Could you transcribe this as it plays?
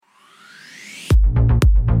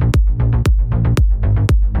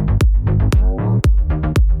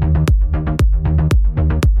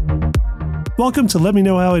Welcome to Let Me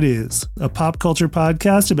Know How It Is, a pop culture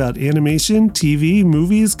podcast about animation, TV,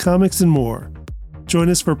 movies, comics, and more. Join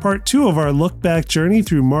us for part 2 of our look-back journey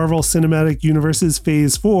through Marvel Cinematic Universe's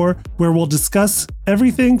Phase 4, where we'll discuss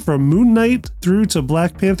everything from Moon Knight through to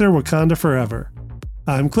Black Panther Wakanda Forever.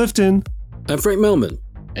 I'm Clifton. I'm Frank Melman.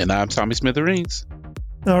 And I'm Tommy Smithereens.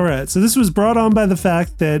 All right, so this was brought on by the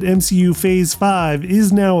fact that MCU Phase 5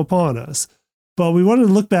 is now upon us. But we wanted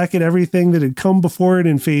to look back at everything that had come before it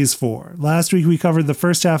in Phase 4. Last week we covered the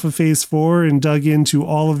first half of Phase 4 and dug into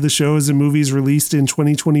all of the shows and movies released in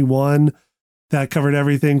 2021. That covered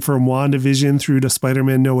everything from WandaVision through to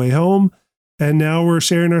Spider-Man No Way Home. And now we're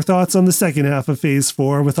sharing our thoughts on the second half of Phase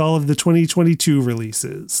 4 with all of the 2022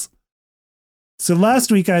 releases. So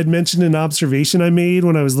last week I had mentioned an observation I made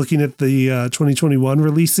when I was looking at the 2021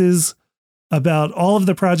 releases about all of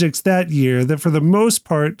the projects that year, that for the most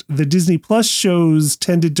part, the Disney Plus shows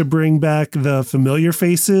tended to bring back the familiar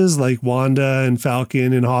faces like Wanda and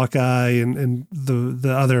Falcon and Hawkeye and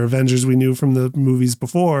the other Avengers we knew from the movies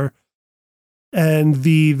before. And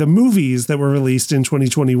the movies that were released in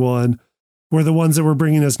 2021 were the ones that were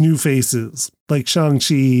bringing us new faces like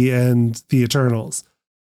Shang-Chi and the Eternals.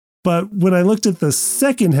 But when I looked at the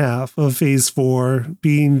second half of Phase 4,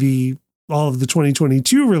 being all of the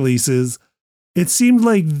 2022 releases, it seemed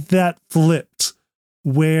like that flipped,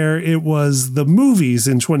 where it was the movies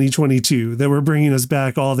in 2022 that were bringing us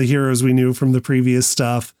back all the heroes we knew from the previous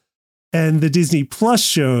stuff, and the Disney Plus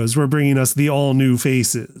shows were bringing us the all new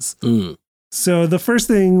faces. So the first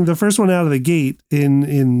one out of the gate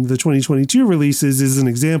in the 2022 releases is an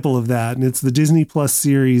example of that, and it's the Disney Plus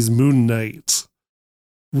series Moon Knight,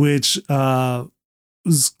 which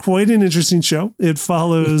was quite an interesting show. It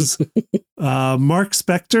follows Mark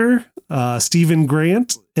Spector, Stephen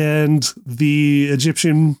Grant, and the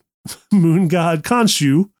Egyptian moon god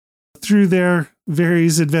Khonshu through their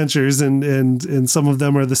various adventures, and some of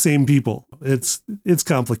them are the same people. It's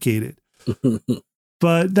complicated.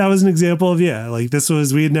 But that was an example of, we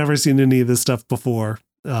had never seen any of this stuff before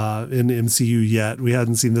in MCU yet. We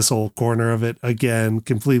hadn't seen this whole corner of it. Again,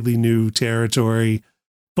 completely new territory.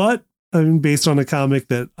 But I mean, based on a comic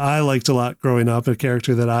that I liked a lot growing up, a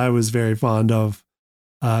character that I was very fond of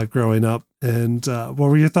growing up. And what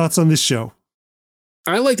were your thoughts on this show?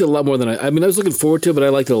 I liked it a lot more than I was looking forward to it, but I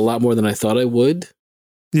liked it a lot more than I thought I would.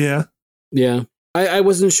 Yeah. Yeah. I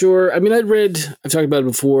wasn't sure. I mean, I've talked about it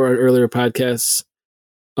before on earlier podcasts,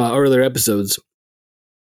 earlier episodes,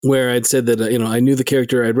 where I'd said that, I knew the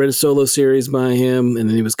character. I'd read a solo series by him, and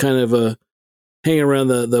then he was kind of hanging around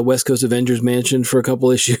the West Coast Avengers mansion for a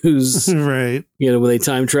couple issues. Right. When they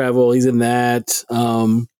time travel, he's in that.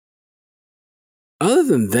 Other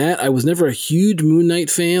than that, I was never a huge Moon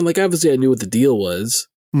Knight fan. Like, obviously, I knew what the deal was.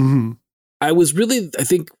 Mm-hmm. I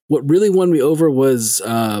think what really won me over was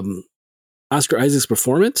Oscar Isaac's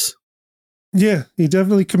performance. Yeah, he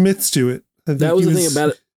definitely commits to it. That was the thing about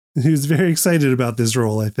it. He was very excited about this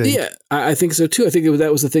role, I think. Yeah, I think so, too. I think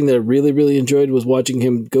that was the thing that I really, really enjoyed, was watching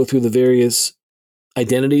him go through the various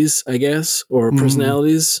identities, I guess, or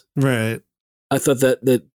personalities. Right. I thought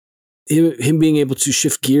that him being able to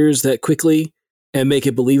shift gears that quickly and make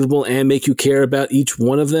it believable and make you care about each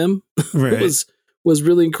one of them was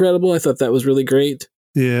really incredible. I thought that was really great.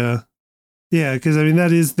 Yeah. Yeah, because I mean,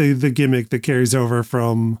 that is the gimmick that carries over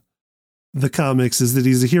from the comics, is that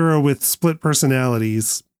he's a hero with split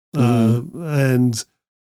personalities, and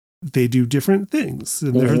they do different things,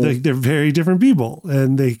 and they're very different people,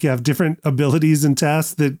 and they have different abilities and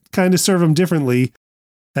tasks that kind of serve them differently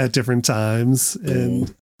at different times.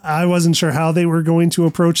 And I wasn't sure how they were going to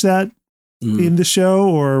approach that in the show,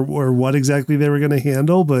 or what exactly they were going to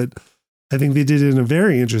handle, but I think they did it in a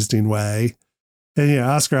very interesting way. And yeah,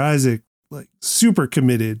 Oscar Isaac, like, super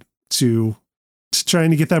committed to trying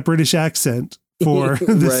to get that British accent for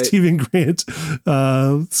the Right. Stephen Grant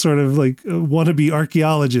sort of like wannabe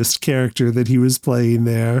archaeologist character that he was playing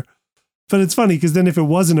there. But it's funny because then if it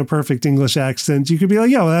wasn't a perfect English accent, you could be like,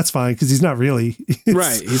 yeah, well, that's fine, because he's not really.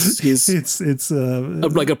 Right. It's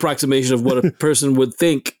like approximation of what a person would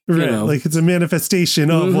think. Right. Like, it's a manifestation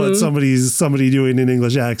of what somebody doing an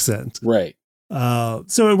English accent. Right.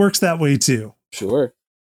 So it works that way too. Sure.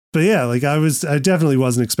 But yeah, like I definitely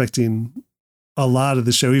wasn't expecting a lot of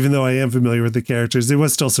the show, even though I am familiar with the characters. It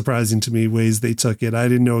was still surprising to me ways they took it. I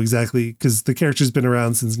didn't know exactly, because the character's been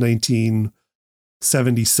around since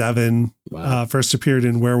 1977. Wow. First appeared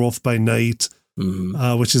in Werewolf by Night,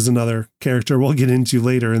 which is another character we'll get into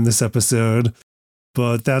later in this episode.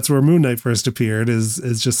 But that's where Moon Knight first appeared, is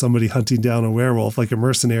just somebody hunting down a werewolf, like a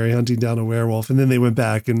mercenary hunting down a werewolf. And then they went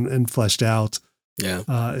back and fleshed out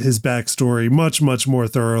Yeah. his backstory much more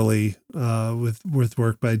thoroughly with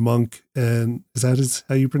work by Monk. And is that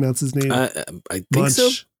how you pronounce his name? I think Munch. so.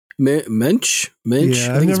 Mensch?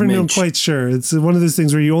 Yeah, I've never known quite sure. It's one of those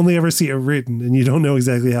things where you only ever see it written and you don't know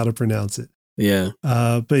exactly how to pronounce it. Yeah.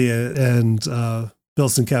 But yeah, and Bill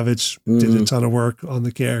Sienkiewicz did a ton of work on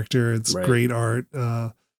the character. It's great art.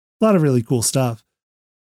 A lot of really cool stuff.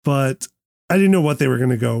 But I didn't know what they were going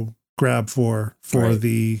to go grab for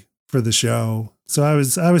the show. So I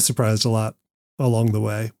was surprised a lot along the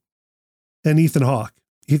way. And Ethan Hawke.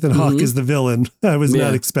 Ethan Hawke is the villain. I was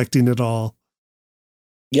not expecting at all.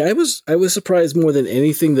 Yeah, I was surprised more than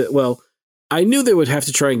anything I knew they would have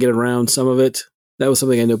to try and get around some of it. That was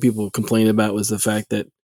something I know people complain about, was the fact that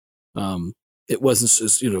it wasn't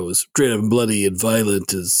as, as straight up and bloody and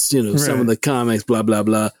violent as, some of the comics, blah, blah,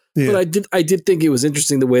 blah. Yeah. But I did think it was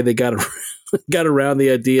interesting the way they got around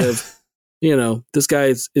the idea of, this guy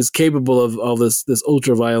is capable of all this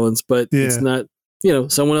ultra violence, but it's not,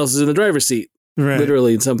 someone else is in the driver's seat,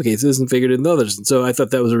 literally in some cases, and figured in others. And so I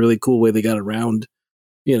thought that was a really cool way they got around,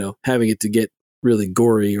 having it to get really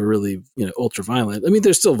gory or really, ultra violent. I mean,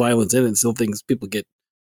 there's still violence in it, and still things people get,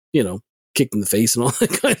 kicked in the face and all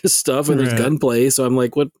that kind of stuff. And there's gunplay. So I'm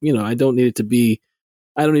like, what, I don't need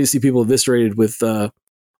to see people eviscerated with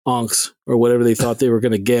onks or whatever they thought they were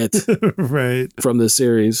going to get from this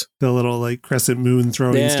series. The little like crescent moon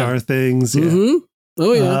throwing star things. Yeah. Mm-hmm.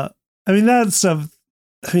 Oh yeah. I mean, that stuff,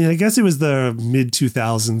 I guess it was the mid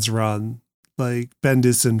 2000s run, like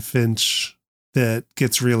Bendis and Finch, that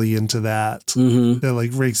gets really into that. That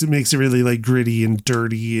like makes it really like gritty and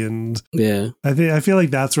dirty. And I feel like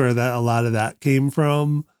that's where a lot of that came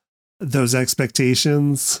from. Those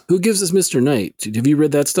expectations. Who gives us Mr. Knight? Have you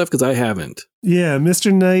read that stuff? Because I haven't. Yeah,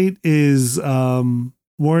 Mr. Knight is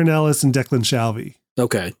Warren Ellis and Declan Shalvey.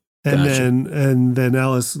 Okay. And then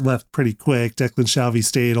Ellis left pretty quick. Declan Shalvey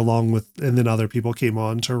stayed along with, and then other people came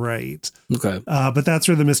on to write. Okay. But that's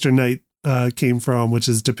where the Mr. Knight came from, which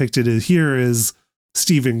is depicted here as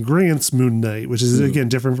Stephen Grant's Moon Knight, which is again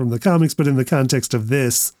different from the comics, but in the context of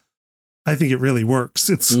this, I think it really works.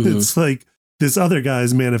 It's like this other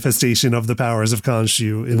guy's manifestation of the powers of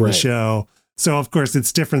Khonshu in the show. So of course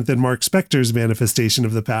it's different than Mark Spector's manifestation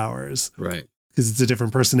of the powers. Right. Because it's a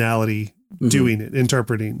different personality doing it,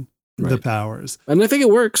 interpreting the powers. And I think it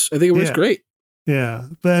works. I think it works great. Yeah.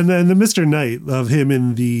 But and the Mr. Knight of him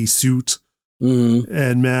in the suit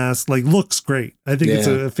and mask, like, looks great. I think it's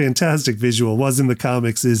a fantastic visual. Was in the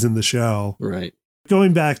comics, is in the show. Right.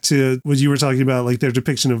 Going back to what you were talking about, like their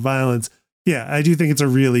depiction of violence. Yeah, I do think it's a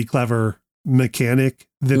really clever mechanic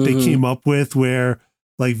that they came up with, where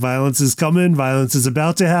like violence is coming, violence is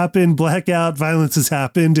about to happen, blackout, violence has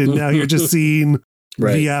happened, and now you're just seeing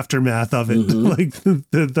the aftermath of it. Like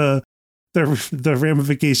the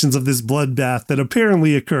ramifications of this bloodbath that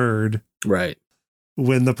apparently occurred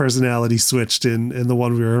when the personality switched and the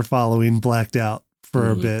one we were following blacked out for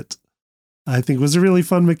a bit. I think was a really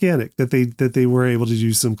fun mechanic that they were able to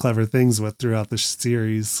do some clever things with throughout the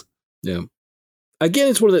series. Yeah. Again,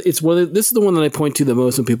 this is the one that I point to the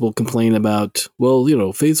most when people complain about,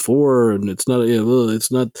 well, phase 4 and it's not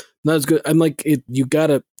as good. I'm like, you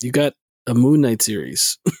got a Moon Knight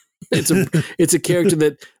series. It's a character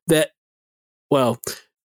that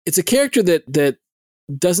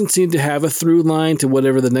doesn't seem to have a through line to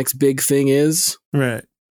whatever the next big thing is. Right.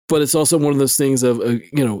 But it's also one of those things of,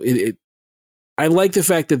 I like the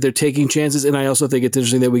fact that they're taking chances. And I also think it's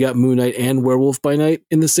interesting that we got Moon Knight and Werewolf by Night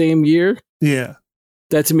in the same year. Yeah.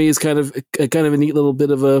 That to me is kind of a neat little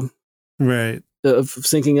bit of of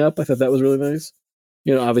syncing up. I thought that was really nice.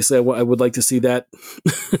 Obviously I would like to see that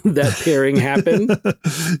pairing happen.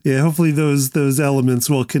 Yeah. Hopefully those elements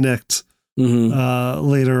will connect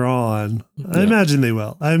later on. Yeah. I imagine they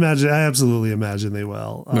will. I absolutely imagine they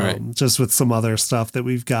will. Just with some other stuff that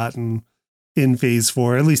we've gotten in phase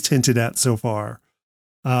 4, at least hinted at so far.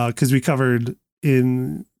 Cause we covered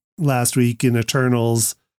in last week in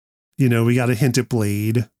Eternals, we got a hint at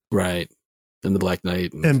Blade. Right. And the Black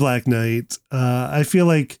Knight. And Black Knight. I feel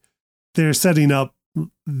like they're setting up,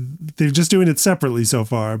 they're just doing it separately so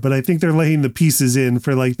far, but I think they're laying the pieces in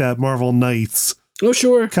for like that Marvel Knights. Oh,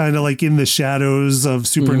 sure. Kind of like in the shadows of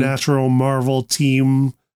supernatural Marvel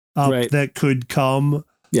team that could come.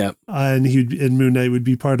 Yeah. And Moon Knight would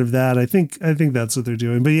be part of that. I think that's what they're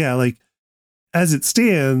doing. But yeah, like, as it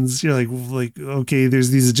stands, you're like, okay,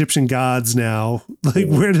 there's these Egyptian gods now. Like,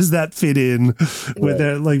 where does that fit in with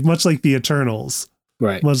that? Like, much like the Eternals,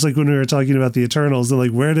 right? Much like when we were talking about the Eternals, and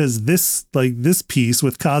like, where does this piece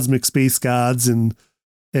with cosmic space gods and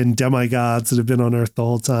demigods that have been on Earth the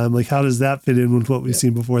whole time, like, how does that fit in with what we've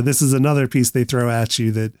seen before? This is another piece they throw at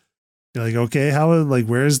you that You're like, okay,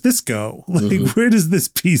 where does this go? Like, where does this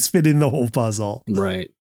piece fit in the whole puzzle?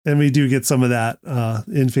 Right. And we do get some of that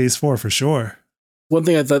in Phase 4 for sure. One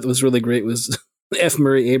thing I thought was really great was F.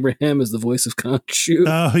 Murray Abraham as the voice of Khonshu.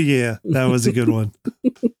 Oh yeah, that was a good one.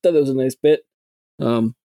 Thought that was a nice bit.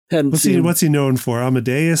 What's he known for?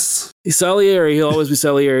 Amadeus? He's Salieri. He'll always be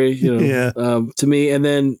Salieri, Yeah. To me. And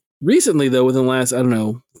then recently, though, within the last, I don't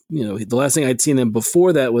know, the last thing I'd seen him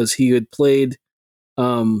before that was he had played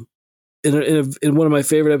in one of my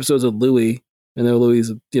favorite episodes of Louis. I know Louis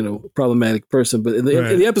is a problematic person, but in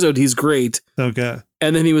the episode, he's great. Okay.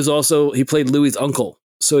 And then he played Louis' uncle.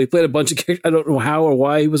 So he played a bunch of characters. I don't know how or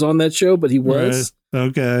why he was on that show, but he was. Right.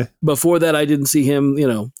 Okay. Before that, I didn't see him,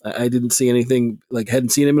 I didn't see anything,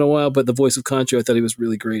 hadn't seen him in a while, but the voice of Khonshu, I thought he was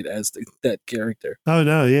really great as that character. Oh,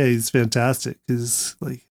 no. Yeah, he's fantastic. Because,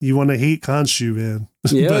 you want to hate Khonshu, man.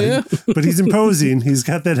 Yeah, but he's imposing. He's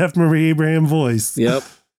got that F. Murray Abraham voice. Yep.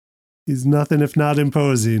 He's nothing if not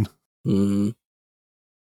imposing. Mm-hmm.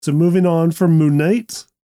 So moving on from Moon Knight,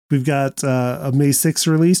 we've got a May 6th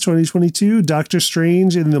release, 2022, Doctor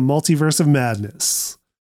Strange in the Multiverse of Madness.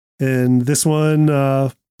 And this one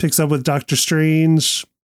picks up with Doctor Strange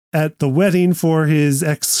at the wedding for his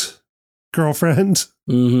ex-girlfriend.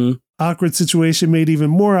 Mm-hmm. Awkward situation made even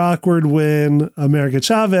more awkward when America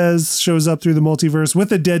Chavez shows up through the multiverse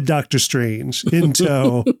with a dead Doctor Strange in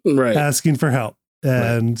tow, right. asking for help.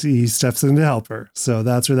 And he steps in to help her. So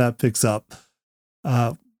that's where that picks up.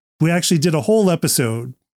 We actually did a whole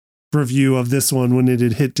episode review of this one when it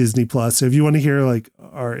had hit Disney Plus. So if you want to hear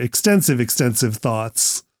our extensive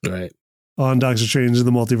thoughts on Doctor Strange and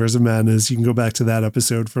the Multiverse of Madness, you can go back to that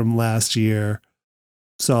episode from last year.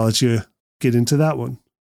 So I'll let you get into that one.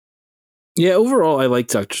 Yeah, overall, I like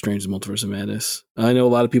Doctor Strange and the Multiverse of Madness. I know a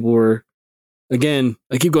lot of people were, again,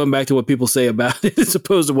 I keep going back to what people say about it as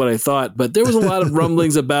opposed to what I thought, but there was a lot of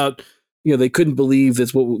rumblings about, they couldn't believe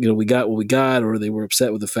that's what, we got what we got, or they were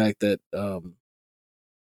upset with the fact that,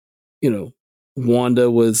 Wanda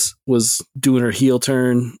was doing her heel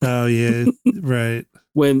turn. Oh yeah, right.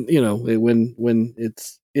 When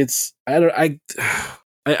it's I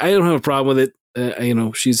don't have a problem with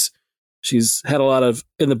it. She's had a lot of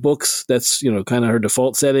in the books. That's kind of her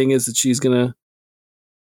default setting is that she's gonna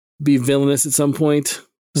be villainous at some point.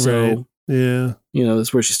 So right. Yeah,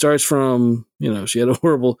 that's where she starts from. She had a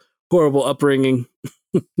horrible upbringing.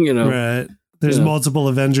 Right. There's multiple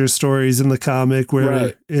Avengers stories in the comic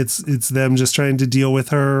where it's them just trying to deal with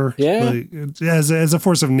her, as a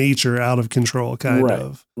force of nature, out of control, kind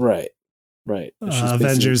of. Right.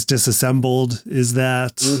 Avengers Disassembled is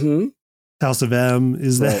that. Mm-hmm. House of M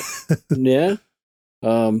is that. Yeah.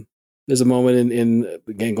 There's a moment in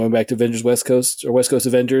again going back to Avengers West Coast or West Coast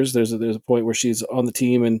Avengers. There's a point where she's on the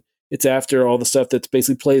team and it's after all the stuff that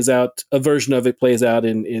basically plays out. A version of it plays out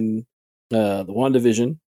in the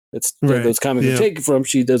WandaVision. It's those comics are taken from.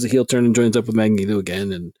 She does a heel turn and joins up with Magneto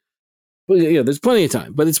again, there's plenty of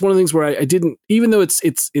time. But it's one of the things where I didn't, even though it's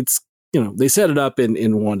they set it up in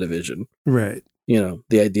WandaVision, right?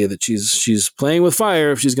 The idea that she's playing with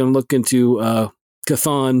fire if she's going to look into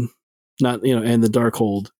Chthon, not and the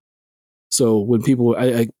Darkhold. So when people,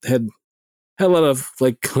 I had a lot of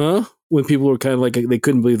when people were kind of they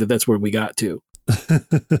couldn't believe that that's where we got to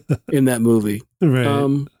in that movie,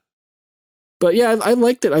 right? But yeah, I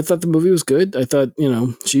liked it. I thought the movie was good. I thought,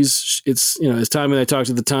 as Tommy and I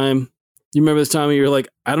talked at the time, you remember this, Tommy? You're like,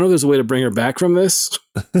 I don't know if there's a way to bring her back from this.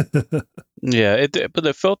 Yeah, but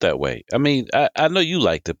it felt that way. I mean, I know you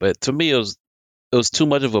liked it, but to me, it was too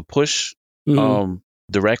much of a push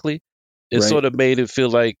directly. It sort of made it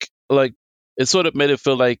feel like it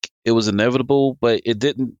was inevitable, but it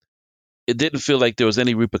didn't feel like there was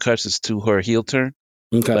any repercussions to her heel turn.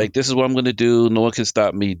 Okay. Like, this is what I'm going to do. No one can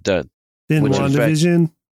stop me. Done. In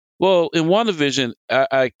WandaVision? Well, in WandaVision,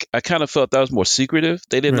 I kind of felt that was more secretive.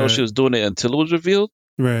 They didn't know she was doing it until it was revealed.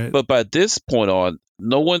 Right. But by this point on,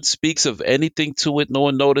 no one speaks of anything to it. No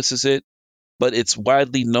one notices it. But it's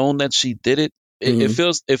widely known that she did it. It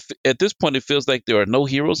feels, at this point, it feels like there are no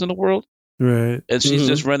heroes in the world. Right. And she's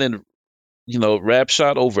just running, rap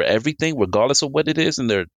shot over everything, regardless of what it is.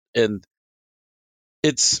 They're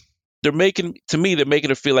making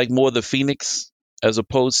her feel like more the Phoenix as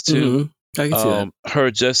opposed to I can see that. her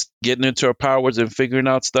just getting into her powers and figuring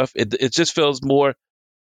out stuff. It just feels more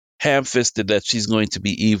ham-fisted that she's going to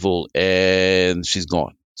be evil and she's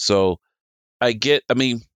gone. So to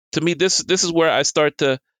me, this is where I start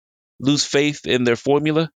to lose faith in their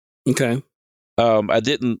formula. Okay. I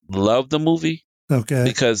didn't love the movie. Okay.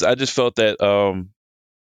 Because I just felt that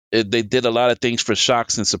they did a lot of things for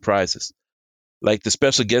shocks and surprises. Like the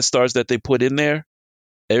special guest stars that they put in there,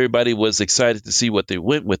 everybody was excited to see what they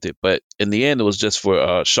went with it. But in the end, it was just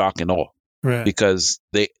for shock and awe Right. because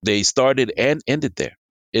they started and ended there.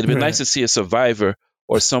 It'd been Right. nice to see a survivor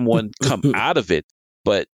or someone come out of it,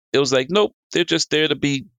 but it was like, nope, they're just there to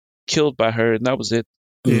be killed by her, and that was it.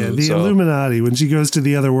 Yeah, the Illuminati, when she goes to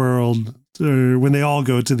the other world, or when they all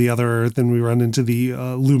go to the other Earth, and we run into the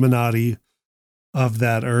Illuminati of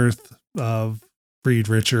that Earth of Reed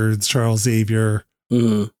Richards, Charles Xavier.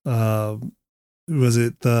 Was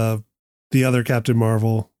it the other Captain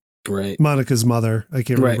Marvel? Right. Monica's mother. I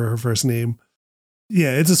can't remember her first name.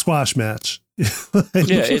 Yeah, it's a squash match. It's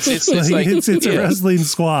a wrestling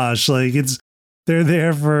squash. Like they're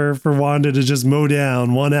there for Wanda to just mow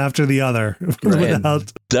down one after the other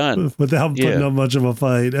without putting up much of a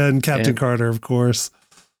fight. And Captain Carter, of course.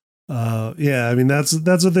 Yeah, I mean that's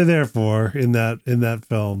what they're there for in that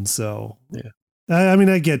film. So yeah, I mean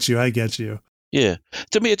I get you. Yeah,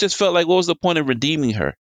 to me it just felt like, what was the point of redeeming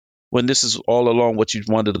her when this is all along what you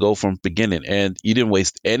wanted to go from beginning, and you didn't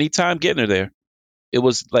waste any time getting her there. It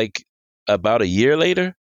was like about a year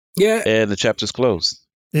later, and the chapter's closed.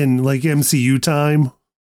 In like MCU time.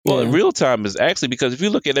 Well, in real time is actually, because if you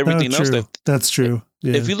look at everything else, that's true.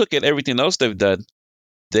 Yeah. If you look at everything else they've done,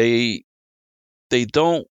 they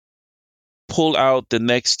don't pull out the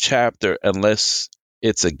next chapter unless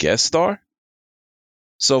it's a guest star.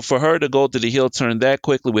 So for her to go to the heel turn that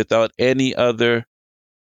quickly without any other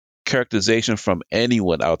characterization from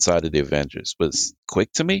anyone outside of the Avengers was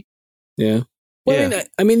quick to me. Yeah. Well,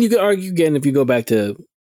 I mean, you could argue again, if you go back to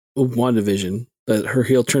WandaVision, that her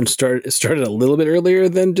heel turn started a little bit earlier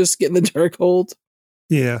than just getting the Darkhold.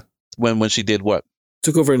 Yeah. When she did what?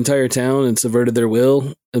 Took over an entire town and subverted their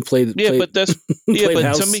will and played. But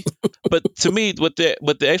to me, with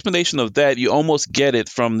the explanation of that, you almost get it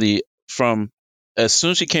from as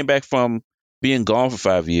soon as she came back from being gone for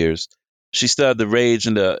 5 years, she still had the rage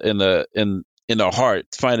in her heart,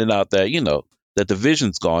 finding out that that the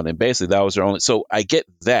Vision's gone, and basically that was her only. So I get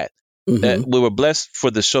that. That we were blessed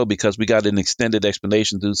for the show because we got an extended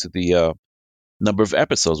explanation due to the number of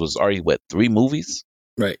episodes. It was already 3 movies,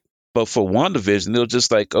 right? But for WandaVision, it was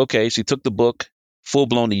just like, okay, she took the book, full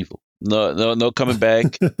blown evil. No coming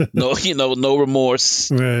back. No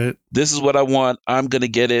remorse. Right. This is what I want. I'm gonna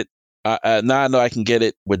get it. Now I know I can get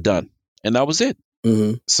it. We're done, and that was it.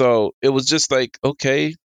 So it was just like,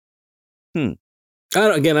 okay. I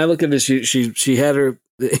look at it. She had her,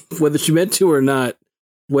 whether she meant to or not.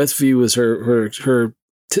 Westview was her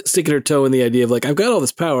sticking her toe in the idea of like, I've got all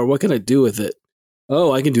this power. What can I do with it?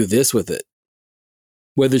 Oh, I can do this with it.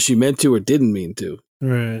 Whether she meant to or didn't mean to.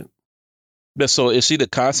 Right. So is she the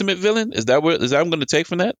consummate villain? Is that what I'm going to take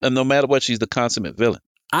from that? And no matter what, she's the consummate villain.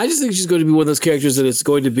 I just think she's going to be one of those characters that it's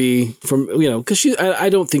going to be from, because I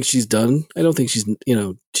don't think she's done. I don't think she's,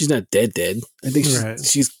 she's not dead. I think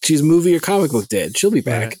she's movie or comic book dead. She'll be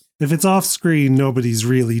back. Right. If it's off screen, nobody's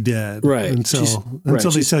really dead. Right. Until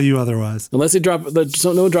they tell you otherwise. Unless no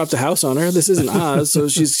one dropped a house on her. This isn't Oz, so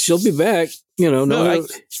she'll be back.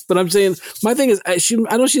 But I'm saying, my thing is, I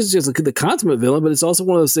know she's just the consummate villain, but it's also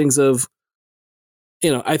one of those things of,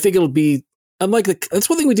 I think it'll be, unlike that's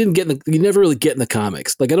one thing we didn't get you never really get in the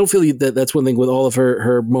comics. Like, I don't feel that's one thing with all of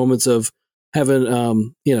her moments of having,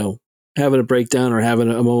 having a breakdown or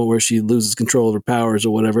having a moment where she loses control of her powers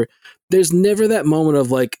or whatever. There's never that moment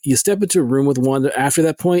of like, you step into a room with Wanda after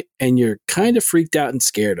that point and you're kind of freaked out and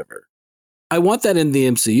scared of her. I want that in the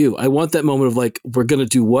MCU. I want that moment of like, we're going to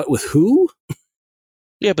do what with who?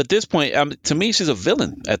 Yeah, but at this point, to me, she's a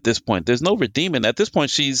villain at this point. There's no redeeming. At this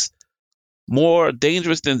point, she's more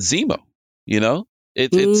dangerous than Zemo,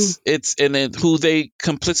 It's and then who they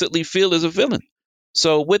complicitly feel is a villain.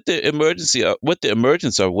 So with the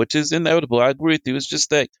emergence of, which is inevitable, I agree with you. It's just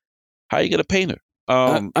that, how are you going to paint her?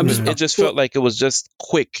 It just felt like it was just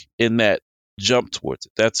quick in that jump towards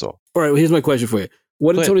it. That's all. All right. Well, here's my question for you.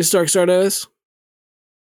 What did Tony Stark start as?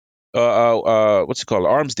 What's it called?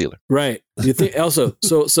 Arms dealer. Right. You think also?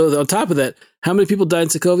 So on top of that, how many people died in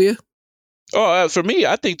Sokovia? Oh, for me,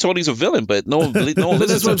 I think Tony's a villain, but no one listens.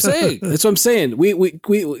 That's what I'm saying. That's what I'm saying. We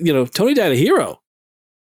Tony died a hero.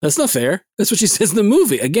 That's not fair. That's what she says in the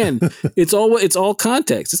movie. Again, it's all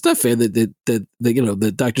context. It's not fair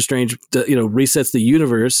that Doctor Strange resets the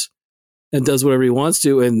universe and does whatever he wants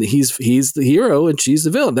to, and he's the hero and she's the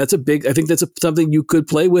villain. I think that's something you could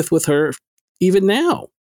play with her even now.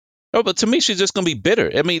 Oh, but to me, she's just going to be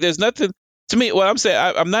bitter. I mean, there's nothing to me. What I'm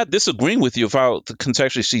saying, I'm not disagreeing with you of how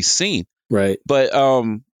contextually she's seen, right? But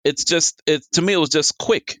to me, it was just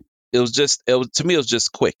quick. To me, it was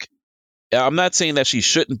just quick. I'm not saying that she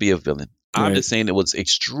shouldn't be a villain. I'm just saying it was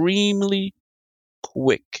extremely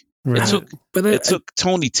quick. Right. It took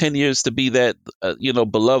Tony 10 years to be that,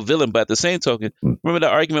 beloved villain. But at the same token, remember the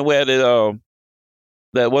argument where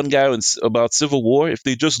that one guy about Civil War? If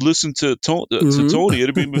they just listened to Tony,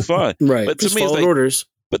 it'd be fine. Right. But to just me, it's followed orders.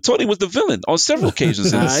 But Tony was the villain on several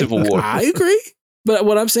occasions in the Civil War. I agree. But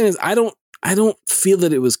what I'm saying is, I don't feel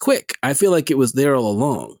that it was quick. I feel like it was there all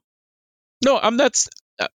along. No, I'm not.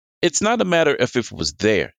 It's not a matter of if it was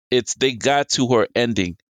there. It's they got to her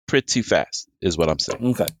ending pretty fast, is what I'm saying.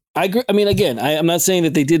 Okay. I agree. I mean, again, I'm not saying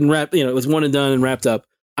that they didn't wrap, it was one and done and wrapped up.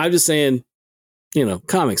 I'm just saying,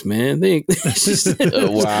 comics, man.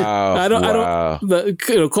 Wow. I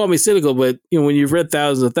don't, call me cynical, but when you've read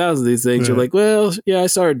thousands of these things, you're like, well, yeah, I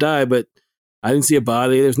saw her die, but I didn't see a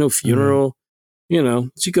body. There's no funeral.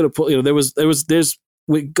 She could have pulled,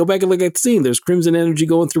 we go back and look at the scene. There's crimson energy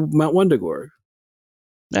going through Mount Wundagore.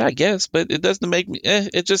 I guess, but it doesn't make me,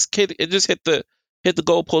 it just hit the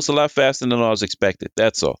goalpost a lot faster than I was expected.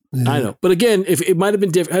 That's all. I know. But again, if it might have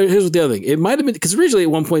been different. Here's the other thing. It might have been because originally at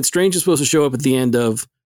one point, Strange was supposed to show up at the end of,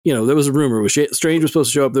 there was a rumor. Strange was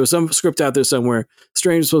supposed to show up. There was some script out there somewhere.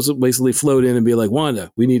 Strange was supposed to basically float in and be like, Wanda,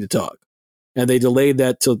 we need to talk. And they delayed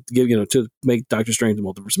that to make Doctor Strange the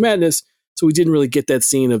Multiverse of Madness. So we didn't really get that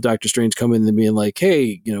scene of Doctor Strange coming in and being like,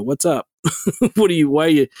 hey, what's up? Why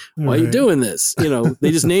are you doing this?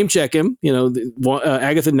 They just name check him.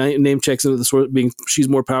 Agatha name checks him, the source being she's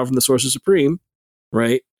more powerful than the Sorcerer Supreme,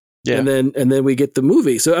 right? Yeah. And then we get the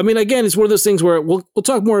movie. So I mean, again, it's one of those things where we'll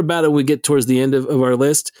talk more about it when we get towards the end of our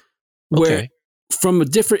list. Where from a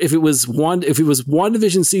different, if it was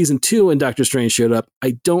WandaVision season 2 and Doctor Strange showed up,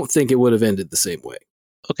 I don't think it would have ended the same way.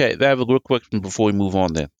 Okay, I have a real question before we move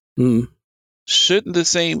on. Then shouldn't the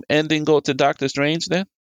same ending go to Doctor Strange then?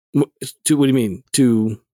 To what do you mean?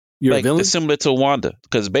 To your villain? Similar to Wanda,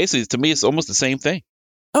 because basically to me it's almost the same thing.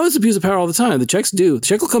 Oh, it's abuse of power all the time. The checks due. The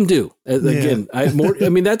check will come due. Again,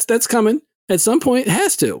 that's coming at some point. It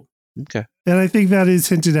has to. Okay. And I think that is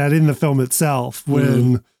hinted at in the film itself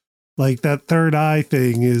when that third eye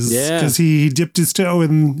thing is because he dipped his toe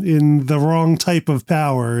in the wrong type of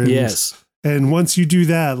power. And, yes. And once you do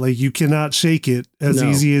that, you cannot shake it as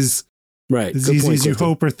easy as as you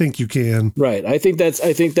hope or think you can. Right. I think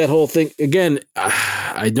that whole thing again.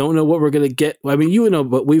 I don't know what we're gonna get. I mean,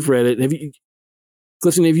 but we've read it.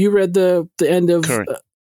 Clifton, have you read the end of?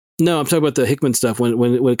 No, I'm talking about the Hickman stuff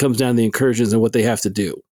when it comes down to the incursions and what they have to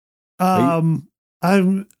do.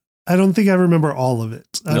 I don't think I remember all of it.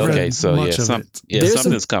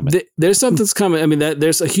 Something's coming. There's something's coming. I mean,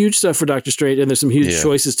 there's a huge stuff for Doctor Strange, and there's some huge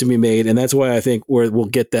choices to be made, and that's why I think we'll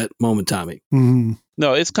get that moment, Tommy. Mm-hmm.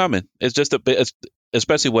 No, it's coming. It's just a bit,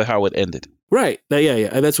 especially with how it ended. Right.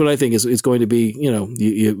 Yeah. That's what I think is going to be.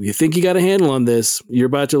 You think you got a handle on this. You're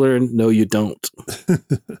about to learn. No, you don't.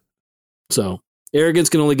 So arrogance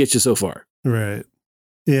can only get you so far. Right.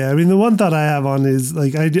 Yeah. I mean, the one thought I have on is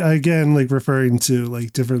referring to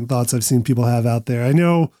different thoughts I've seen people have out there. I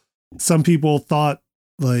know some people thought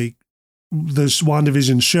the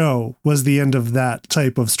WandaVision show was the end of that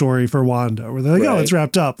type of story for Wanda, where they're like, oh, it's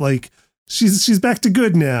wrapped up. She's back to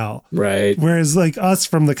good now. Right. Whereas us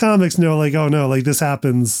from the comics know oh no, this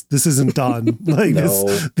happens. This isn't done.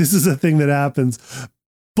 This is a thing that happens.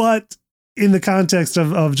 But in the context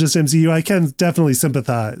of just MCU, I can definitely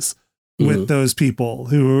sympathize with those people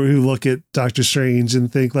who look at Doctor Strange and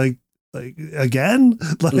think again,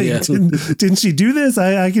 didn't she do this?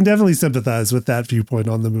 I can definitely sympathize with that viewpoint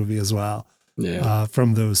on the movie as well. Yeah.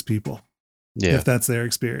 From those people. Yeah. If that's their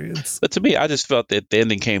experience. But to me, I just felt that the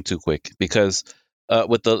ending came too quick because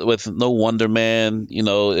with no Wonder Man,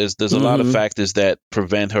 there's a lot of factors that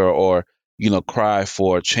prevent her or, cry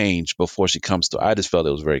for change before she comes to. I just felt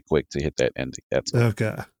it was very quick to hit that ending. That's all.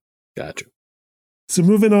 Okay. Gotcha. So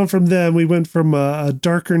moving on from them, we went from a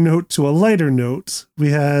darker note to a lighter note. We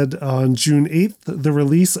had on June 8th, the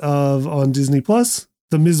release on Disney Plus,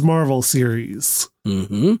 the Ms. Marvel series,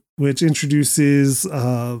 which introduces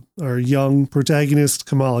our young protagonist,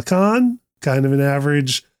 Kamala Khan, kind of an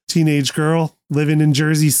average teenage girl living in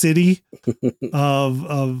Jersey City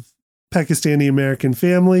of Pakistani American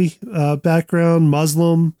family background,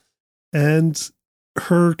 Muslim, and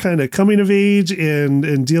her kind of coming of age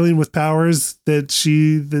and dealing with powers that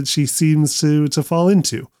she seems to fall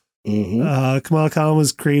into. Kamala Khan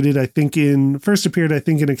was created, first appeared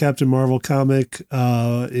in a Captain Marvel comic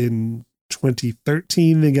in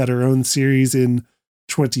 2013. They got her own series in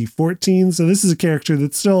 2014. So this is a character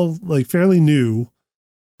that's still fairly new,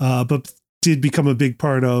 but did become a big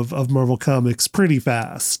part of Marvel Comics pretty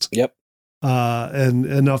fast. Yep. And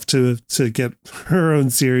enough to get her own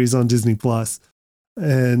series on Disney Plus.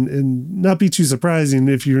 and not be too surprising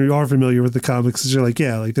if you are familiar with the comics, because you're like,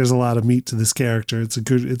 yeah, like there's a lot of meat to this character. It's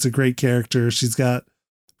a great character. She's got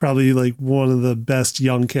probably like one of the best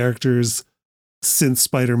young characters since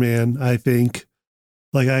Spider-Man, I think.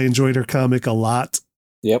 Like I enjoyed her comic a lot.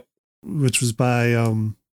 Yep. Which was by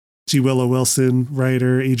G. Willow Wilson,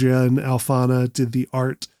 writer. Adrian Alfana did the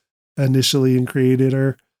art initially and created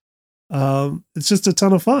her. It's just a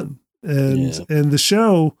ton of fun. And the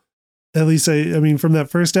show, at least I mean, from that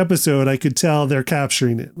first episode, I could tell they're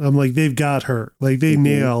capturing it. I'm like, they've got her. Like they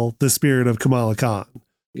nail the spirit of Kamala Khan.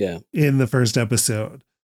 Yeah. In the first episode.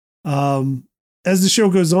 As the show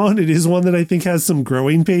goes on, it is one that I think has some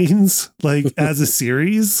growing pains, like as a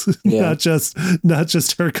series, not just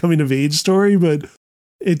her coming of age story, but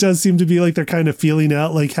it does seem to be like they're kind of feeling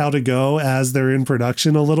out like how to go as they're in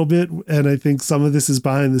production a little bit. And I think some of this is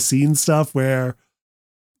behind the scenes stuff where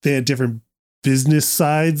they had different business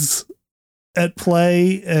sides at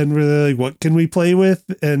play and were like, what can we play with?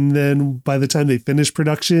 And then by the time they finished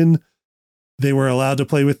production, they were allowed to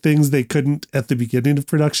play with things they couldn't at the beginning of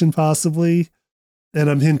production, possibly. And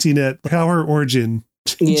I'm hinting at how her origin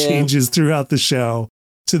changes throughout the show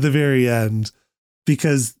to the very end,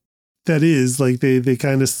 because that is like they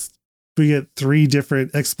kind of, we get 3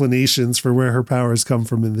 different explanations for where her powers come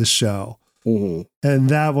from in this show. Mm-hmm. And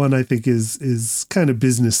that one I think is kind of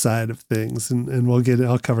business side of things. And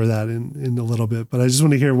I'll cover that in a little bit, but I just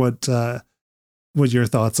want to hear what your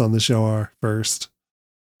thoughts on the show are first.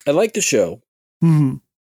 I like the show. Mm-hmm.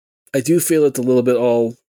 I do feel it's a little bit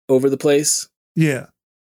all over the place. Yeah.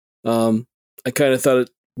 I kind of thought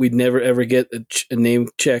we'd never ever get a name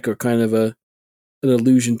check or kind of an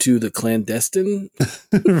allusion to the clandestine.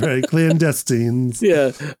 Right. Clandestines.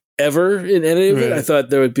 Yeah. Ever in any of it. I thought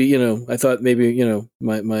there would be, I thought maybe,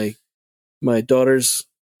 my daughter's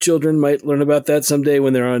children might learn about that someday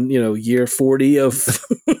when they're on, year 40 of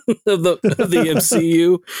the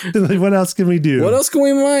MCU. Like, what else can we do? What else can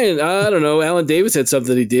we mine? I don't know. Alan Davis had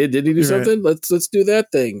something he did. Did he do something? Let's do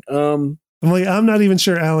that thing. I'm not even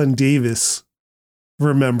sure Alan Davis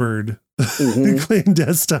remembered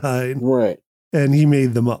clandestine. Right. And he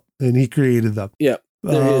made them up and he created them. Yeah.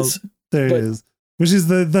 There it is. Which is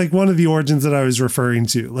one of the origins that I was referring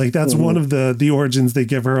to. Like that's one of the origins they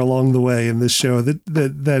give her along the way in this show that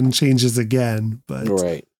then changes again, but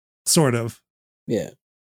sort of. Yeah.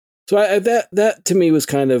 So that to me was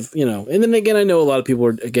kind of, and then again, I know a lot of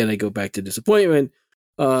people I go back to disappointment.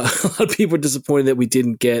 A lot of people are disappointed that we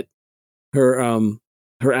didn't get her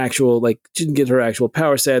actual, she didn't get her actual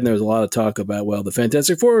power set. And there was a lot of talk about, well, the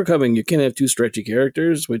Fantastic Four are coming. You can't have 2 stretchy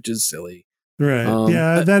characters, which is silly.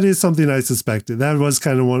 Right. That is something I suspected. That was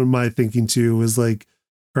kind of one of my thinking too, was like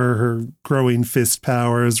her growing fist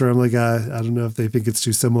powers, where I'm like, I don't know if they think it's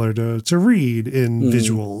too similar to Reed in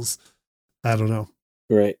visuals. I don't know.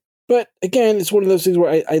 Right. But again, it's one of those things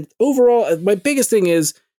where I overall, my biggest thing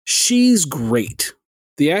is she's great.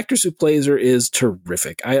 The actress who plays her is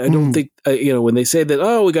terrific. I don't think, when they say that,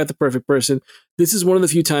 oh, we got the perfect person, this is one of the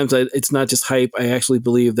few times it's not just hype. I actually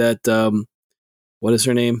believe that, what is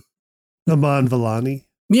her name? Iman Vellani.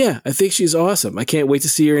 Yeah, I think she's awesome. I can't wait to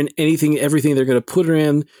see her in everything they're going to put her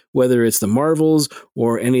in, whether it's the Marvels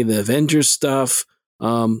or any of the Avengers stuff.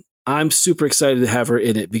 I'm super excited to have her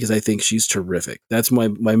in it because I think she's terrific. That's my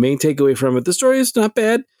main takeaway from it. The story is not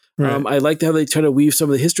bad. Right. I liked how they try to weave some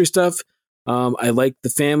of the history stuff. I like the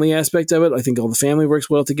family aspect of it. I think all the family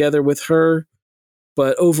works well together with her.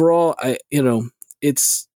 But overall,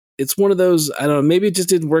 it's one of those, I don't know, maybe it just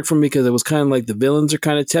didn't work for me because it was kind of like the villains are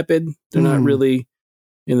kind of tepid. They're not really,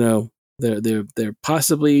 they're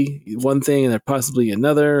possibly one thing and they're possibly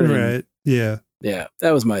another. Right. Yeah. Yeah.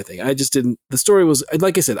 That was my thing. I just didn't, the story was,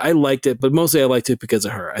 like I said, I liked it, but mostly I liked it because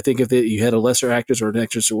of her. I think if you had a lesser actress or an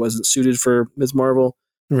actress who wasn't suited for Ms. Marvel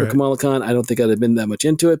or Kamala Khan, I don't think I'd have been that much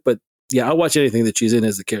into it. But yeah, I'll watch anything that she's in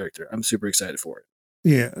as the character. I'm super excited for it.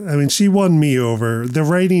 Yeah, I mean, she won me over. The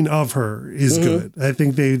writing of her is good. I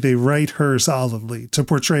think they write her solidly to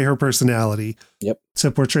portray her personality. Yep. To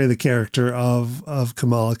portray the character of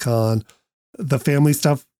Kamala Khan. The family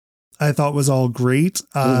stuff I thought was all great.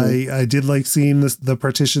 I did like seeing the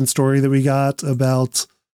partition story that we got about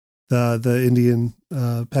the Indian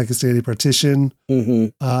Pakistani partition.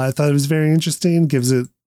 I thought it was very interesting. Gives it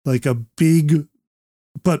like a big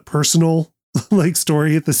but personal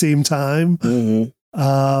story at the same time.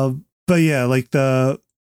 But yeah, that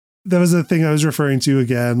was the thing I was referring to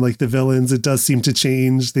again, like the villains, it does seem to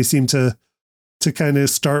change. They seem to kind of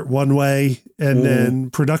start one way and then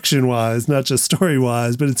production wise, not just story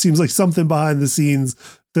wise, but it seems like something behind the scenes.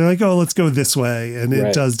 They're like, oh, let's go this way. And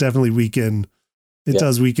it does definitely weaken it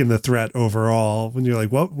does weaken the threat overall when you're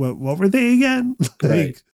like, what were they again?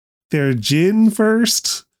 Like they're Jinn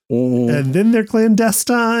first and then they're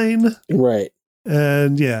clandestine. Right.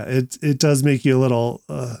 And yeah, it does make you a little,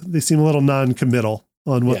 they seem a little non-committal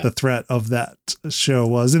on what the threat of that show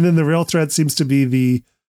was. And then the real threat seems to be the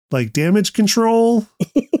like damage control.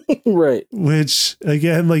 Right. Which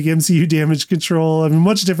again, like MCU damage control, I mean,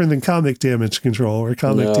 much different than comic damage control, where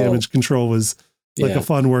comic damage control was like a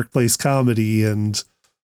fun workplace comedy, and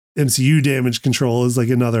MCU damage control is like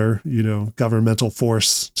another, governmental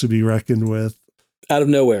force to be reckoned with. Out of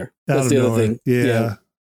nowhere. That's the other thing. Yeah.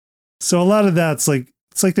 So a lot of that's like,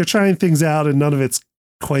 it's like they're trying things out and none of it's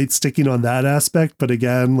quite sticking on that aspect. But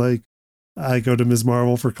again, like I go to Ms.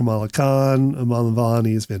 Marvel for Kamala Khan. Amala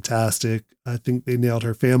Vani is fantastic. I think they nailed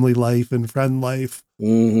her family life and friend life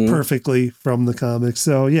perfectly from the comics.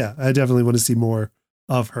 So yeah, I definitely want to see more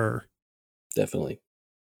of her. Definitely.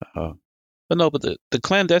 But the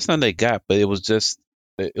clandestine they got, but it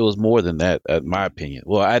was more than that, in my opinion.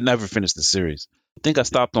 Well, I never finished the series. I think I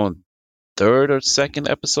stopped on third or second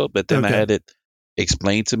episode, but then I had it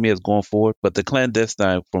explained to me as going forward. But the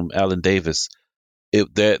clandestine from Alan Davis,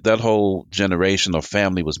 that whole generation or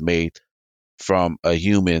family was made from a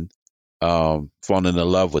human falling in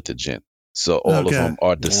love with the Jinn. So all of them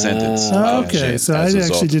are descendants. Of Jinn so I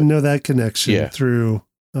actually didn't know that connection through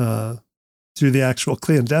the actual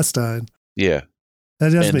clandestine. Yeah,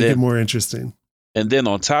 that does make it more interesting. And then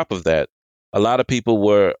on top of that, a lot of people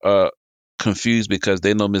were confused because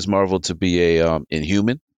they know Ms. Marvel to be a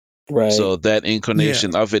Inhuman. Right. So that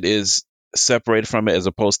incarnation of it is separated from it, as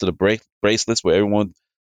opposed to the bracelets, where everyone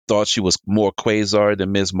thought she was more Quasar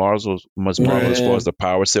than Ms. Marvel as far as the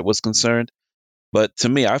power set was concerned. But to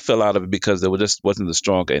me, I fell out of it because there wasn't a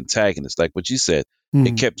strong antagonist. Like what you said,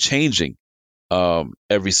 it kept changing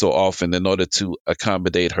every so often in order to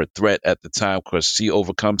accommodate her threat at the time, because she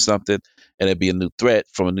overcomes something and it'd be a new threat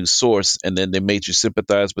from a new source, and then they made you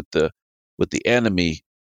sympathize with the enemy,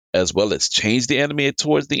 as well as change the enemy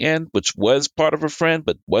towards the end, which was part of her friend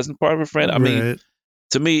but wasn't part of her friend. I mean,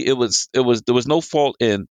 to me, there was no fault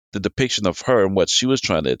in the depiction of her and what she was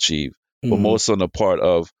trying to achieve, but more so on the part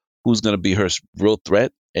of who's going to be her real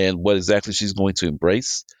threat and what exactly she's going to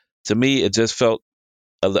embrace. To me, it just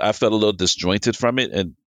I felt a little disjointed from it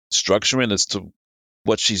and structuring as to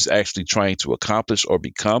what she's actually trying to accomplish or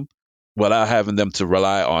become, without having them to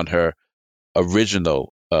rely on her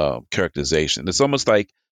original characterization. It's almost like,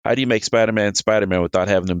 how do you make Spider-Man without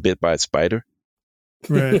having him bit by a spider?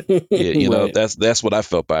 Right. Yeah, that's what I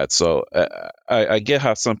felt by it. So I get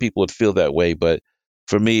how some people would feel that way, but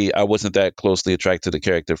for me, I wasn't that closely attracted to the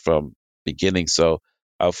character from beginning. So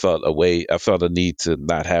I felt a need to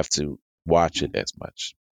not have to watch it as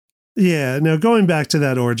much. Yeah. Now going back to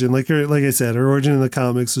that origin, like I said, her origin in the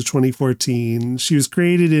comics was 2014. She was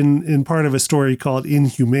created in part of a story called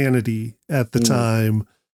Inhumanity at the time,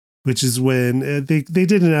 which is when they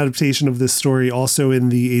did an adaptation of this story also in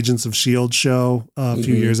the Agents of S.H.I.E.L.D. show a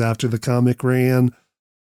few years after the comic ran,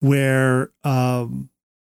 where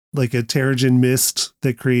like a Terrigen Mist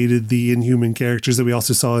that created the Inhuman characters that we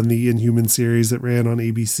also saw in the Inhuman series that ran on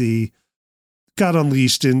ABC got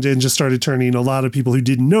unleashed and just started turning a lot of people who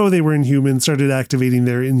didn't know they were Inhuman, started activating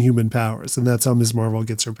their Inhuman powers. And that's how Ms. Marvel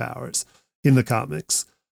gets her powers in the comics.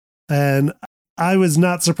 And I was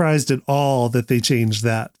not surprised at all that they changed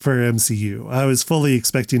that for MCU. I was fully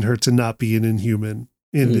expecting her to not be an Inhuman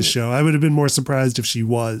in this show. I would have been more surprised if she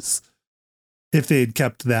was, if they had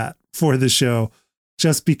kept that for the show,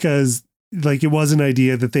 just because like it was an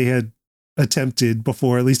idea that they had attempted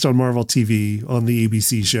before, at least on Marvel TV, on the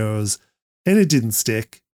ABC shows, and it didn't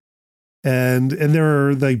stick. And there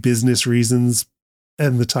are like business reasons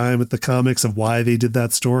and the time at the comics of why they did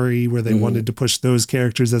that story, where they wanted to push those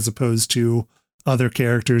characters as opposed to other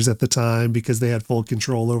characters at the time, because they had full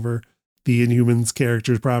control over the Inhumans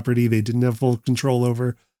characters property. They didn't have full control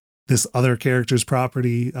over this other character's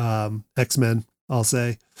property, X-Men, I'll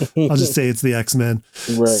say. I'll just say it's the X-Men.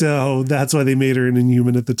 Right. So that's why they made her an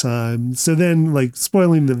Inhuman at the time. So then, like,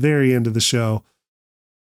 spoiling the very end of the show,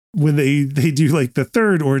 when they do like the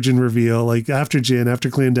third origin reveal, like after Jinn, after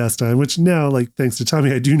Clandestine, which now, like, thanks to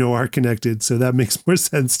Tommy, I do know are connected. So that makes more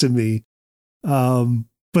sense to me.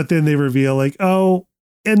 But then they reveal like, oh,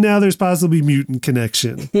 and now there's possibly mutant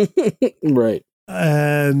connection. Right.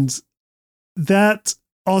 And that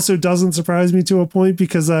also doesn't surprise me to a point,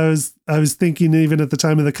 because I was thinking, even at the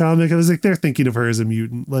time of the comic, I was like, they're thinking of her as a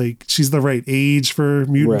mutant. Like, she's the right age for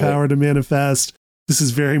mutant power to manifest. This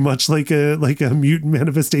is very much like a mutant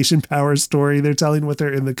manifestation power story they're telling with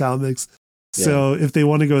her in the comics. Yeah. So if they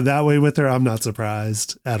want to go that way with her, I'm not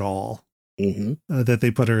surprised at all. that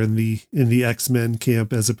they put her in the X-Men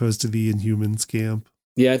camp as opposed to the Inhumans camp.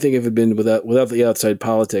 Yeah, I think if it had been without the outside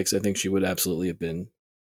politics, I think she would absolutely have been.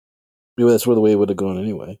 Maybe that's where the way it would have gone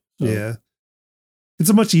anyway. So. Yeah. It's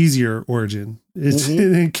a much easier origin.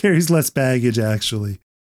 It carries less baggage, actually,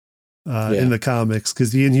 in the comics.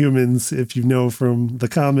 Because the Inhumans, if you know from the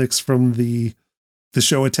comics, from the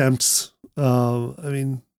show attempts, I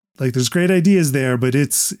mean, like, there's great ideas there, but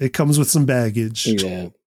it comes with some baggage. Yeah.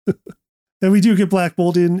 And we do get Black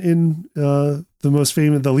Bolt in the most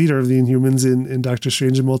famous, the leader of the Inhumans in Doctor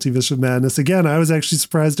Strange and Multiverse of Madness. Again, I was actually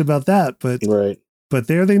surprised about that, but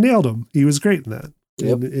there they nailed him. He was great in that.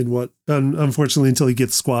 Yep. In what, unfortunately, until he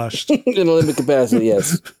gets squashed. In a limited capacity,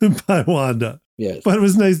 yes. By Wanda. Yes. But it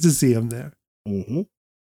was nice to see him there. Mm-hmm.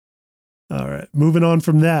 All right. Moving on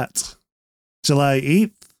from that. July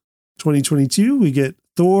 8th, 2022, we get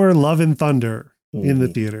Thor Love and Thunder in the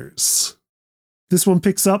theaters. This one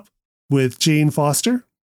picks up with Jane Foster,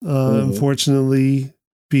 unfortunately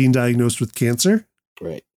being diagnosed with cancer.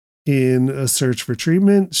 Right. In a search for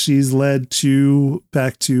treatment, she's led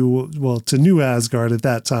back to New Asgard at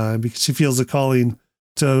that time because she feels a calling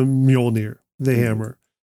to Mjolnir, the hammer.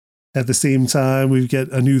 At the same time, we get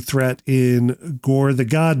a new threat in Gore the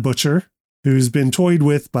God Butcher, who's been toyed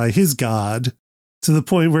with by his god to the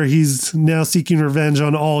point where he's now seeking revenge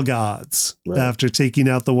on all gods after taking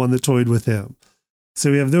out the one that toyed with him.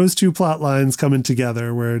 So we have those two plot lines coming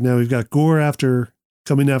together where now we've got Gore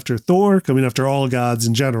coming after Thor, coming after all gods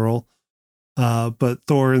in general, but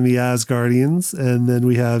Thor and the Asgardians. And then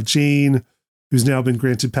we have Jane, who's now been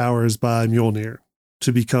granted powers by Mjolnir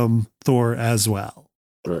to become Thor as well.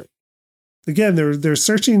 Right. Again, they're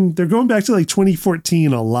searching, they're going back to like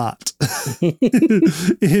 2014 a lot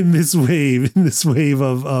in this wave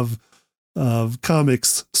of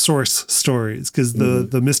comics source stories, because the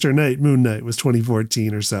Mr. Knight, Moon Knight was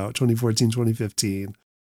 2014 or so, 2015.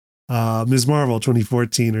 Ms. Marvel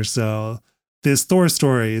 2014 or so. This Thor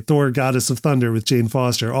story, Thor Goddess of Thunder with Jane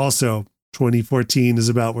Foster, also 2014 is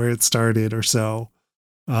about where it started or so,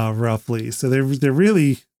 roughly. So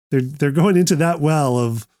they're going into that well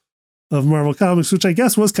of Marvel Comics, which I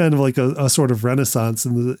guess was kind of like a sort of renaissance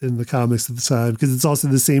in the comics at the time, because it's also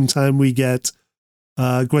the same time we get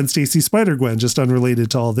Gwen Stacy Spider-Gwen, just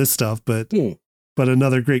unrelated to all this stuff, but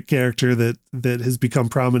another great character that has become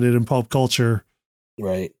prominent in pulp culture,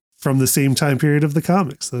 right, from the same time period of the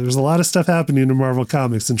comics. So there's a lot of stuff happening in Marvel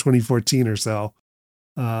Comics in 2014 or so,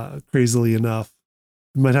 crazily enough.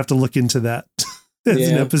 We might have to look into that as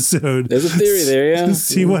an episode. There's a theory there, yeah.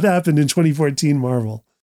 See what happened in 2014 Marvel,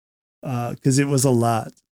 because it was a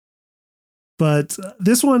lot. But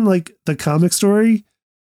this one, like the comic story,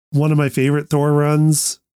 one of my favorite Thor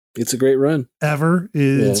runs. It's a great run. Ever.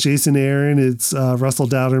 It's Jason Aaron. It's Russell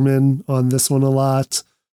Dowderman on this one a lot.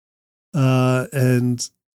 And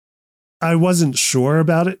I wasn't sure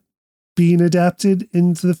about it being adapted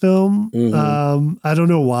into the film. I don't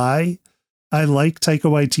know why. I like Taika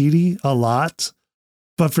Waititi a lot,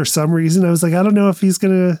 but for some reason I was like, I don't know if he's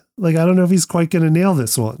quite going to nail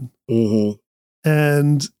this one.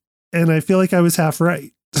 And I feel like I was half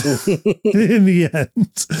right in the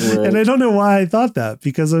end. Right. And I don't know why I thought that,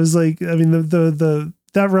 because I was like, I mean, that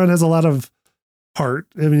run has a lot of heart.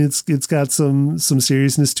 I mean, it's got some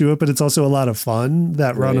seriousness to it, but it's also a lot of fun,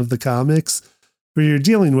 that run of the comics, where you're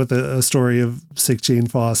dealing with a story of sick Jane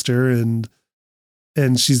Foster, and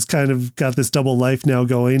she's kind of got this double life now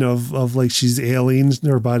going of like she's ailing,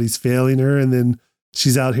 her body's failing her, and then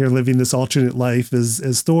she's out here living this alternate life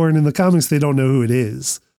as Thor. And in the comics, they don't know who it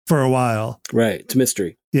is for a while. Right. It's a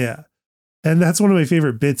mystery. Yeah. And that's one of my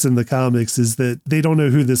favorite bits in the comics, is that they don't know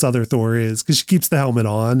who this other Thor is, because she keeps the helmet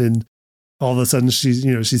on, and all of a sudden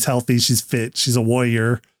she's healthy, she's fit, she's a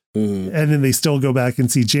warrior. And then they still go back and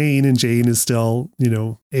see Jane, and Jane is still,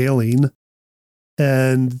 ailing,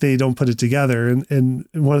 and they don't put it together. And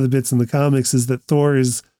one of the bits in the comics is that Thor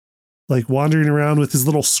is like wandering around with his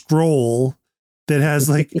little scroll that has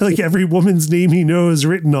like every woman's name he knows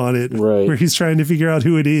written on it, where he's trying to figure out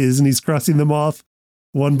who it is, and he's crossing them off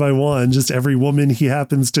one by one, just every woman he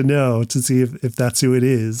happens to know, to see if that's who it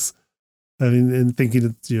is. I mean, and thinking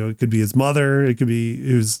it could be his mother, it could be,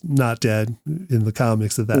 who's not dead in the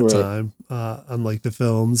comics at that time, unlike the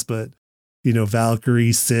films, but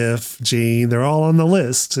Valkyrie, Sif, Jane, they're all on the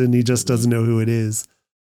list, and he just doesn't know who it is.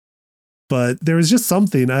 But there was just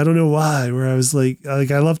something, I don't know why, where I was like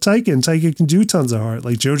I love Taika, and Taika can do tons of heart.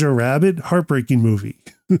 Like Jojo Rabbit, heartbreaking movie.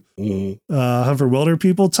 Hunt for Wilder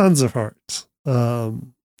People, tons of heart.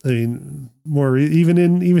 I mean, more even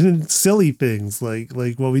in silly things like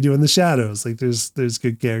What We Do in the Shadows. Like there's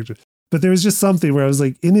good characters, but there was just something where I was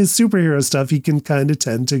like, in his superhero stuff, he can kind of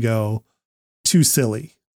tend to go too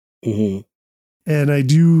silly. Mm-hmm.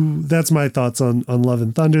 And that's my thoughts on Love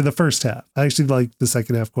and Thunder, the first half. I actually liked the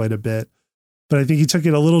second half quite a bit, but I think he took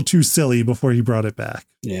it a little too silly before he brought it back.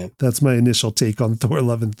 Yeah. That's my initial take on Thor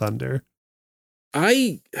Love and Thunder.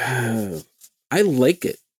 I like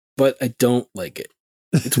it, but I don't like it.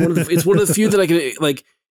 It's one of the few that I can like.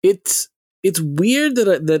 It's weird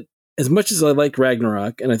that as much as I like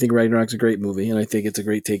Ragnarok, and I think Ragnarok's a great movie, and I think it's a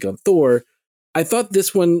great take on Thor, I thought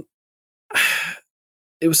this one,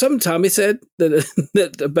 it was something Tommy said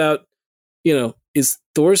that about, is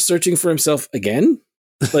Thor searching for himself again?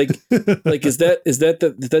 Like is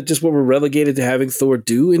that just what we're relegated to having Thor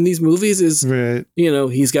do in these movies? Is right.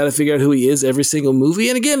 He's got to figure out who he is every single movie.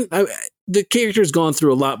 And again, the character's gone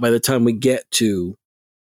through a lot by the time we get to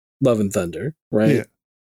Love and Thunder, right?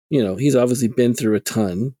 Yeah. He's obviously been through a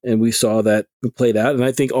ton, and we saw that played out. And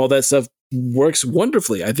I think all that stuff works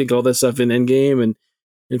wonderfully. I think all that stuff in Endgame and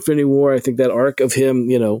Infinity War, I think that arc of him,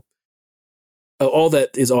 all that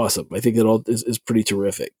is awesome. I think that all is pretty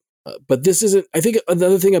terrific. But this isn't. I think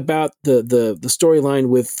another thing about the storyline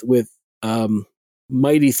with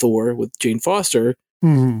Mighty Thor with Jane Foster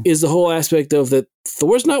is the whole aspect of that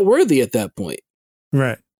Thor's not worthy at that point.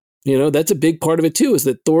 Right. That's a big part of it too. Is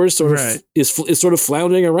that Thor sort of is sort of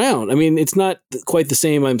floundering around. I mean, it's not quite the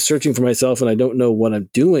same. I'm searching for myself and I don't know what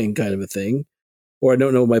I'm doing, kind of a thing, or I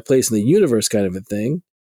don't know my place in the universe, kind of a thing.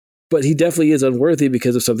 But he definitely is unworthy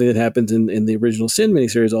because of something that happens in the original Sin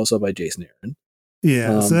miniseries, also by Jason Aaron.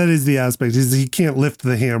 Yeah, so that is the aspect, is he can't lift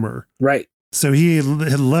the hammer. Right. So he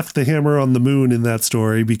had left the hammer on the moon in that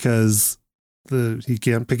story because he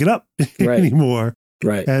can't pick it up anymore.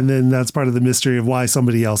 Right. And then that's part of the mystery of why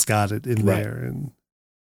somebody else got it in there. And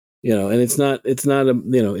and it's not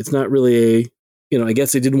really a, I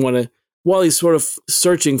guess they didn't want to, while he's sort of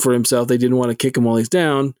searching for himself, they didn't want to kick him while he's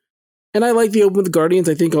down. And I like the open with the Guardians.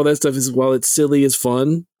 I think all that stuff is, while it's silly, is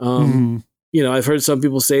fun. I've heard some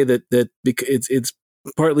people say that it's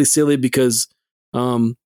partly silly because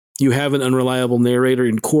you have an unreliable narrator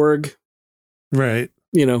in Korg. Right.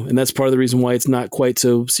 And that's part of the reason why it's not quite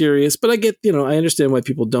so serious. But I get, I understand why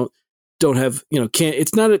people don't have,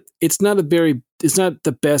 it's not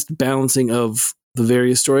the best balancing of the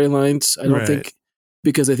various storylines. I don't think,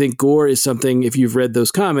 because I think Gore is something, if you've read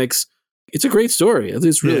those comics, it's a great story.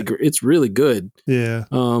 It's really it's really good. Yeah.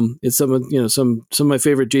 It's some of my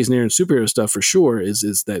favorite Jason Aaron superhero stuff for sure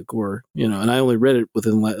is that Gore, and I only read it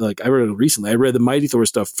within I read it recently. I read the Mighty Thor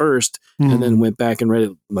stuff first and then went back and read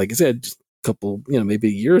it, like I said, a couple, maybe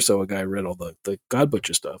a year or so ago. I read all the God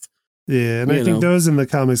Butcher stuff. Yeah, and I think those in the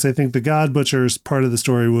comics, I think the God Butcher's part of the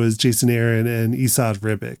story was Jason Aaron and Esad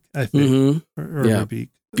Ribic, I think. Or Ribic.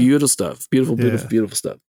 Beautiful stuff. Beautiful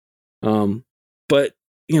stuff. But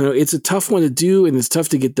it's a tough one to do, and it's tough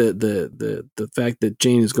to get the fact that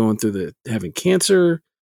Jane is going through having cancer,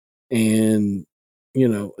 and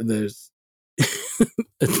there's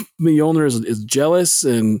Mjolnir is jealous,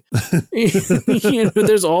 and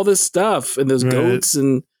there's all this stuff, and there's goats,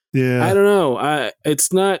 and I don't know.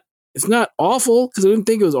 It's not awful, because I didn't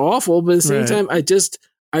think it was awful, but at the same time,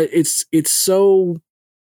 it's so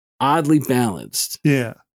oddly balanced.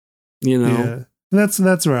 Yeah. Yeah.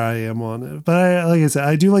 That's where I am on it. But like I said,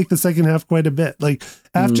 I do like the second half quite a bit. Like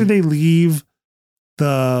after they leave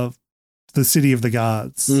the city of the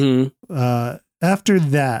gods, after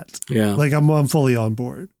that, like I'm fully on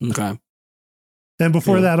board. Okay. And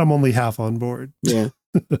before that, I'm only half on board. Yeah.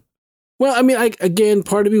 Well, I mean, again,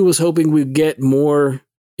 part of me was hoping we'd get more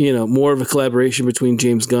of a collaboration between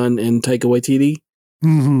James Gunn and Taika Waititi.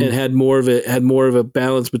 And had more of a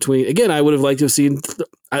balance between. Again, I would have liked to have seen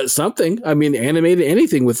something. I mean, animated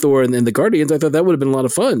anything with Thor and the Guardians. I thought that would have been a lot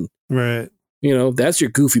of fun. Right. That's your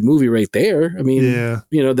goofy movie right there. I mean,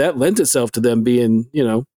 that lends itself to them being,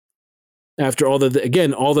 after all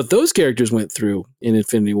that those characters went through in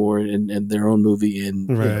Infinity War and their own movie in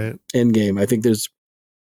Endgame. I think there's,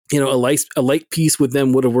 a light piece with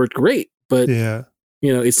them would have worked great. But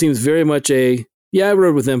it seems very much I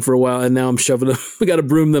rode with them for a while, and now I'm shoving them. We got to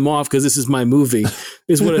broom them off because this is my movie.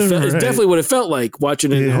 Is what it felt. It's definitely what it felt like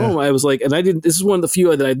watching it at home. I was like, and I didn't. This is one of the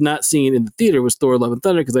few that I'd not seen in the theater was Thor: Love and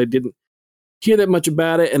Thunder, because I didn't hear that much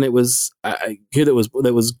about it, and it was I hear that was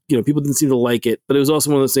people didn't seem to like it, but it was also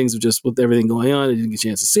one of those things of just with everything going on, I didn't get a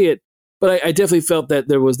chance to see it. But I definitely felt that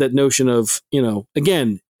there was that notion of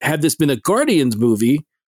again, had this been a Guardians movie,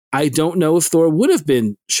 I don't know if Thor would have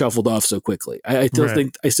been shuffled off so quickly. I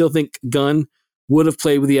still think Gunn would have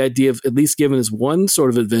played with the idea of at least giving us one sort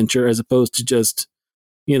of adventure, as opposed to just,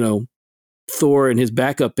 Thor and his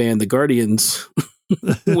backup band, the Guardians,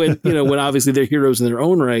 when obviously they're heroes in their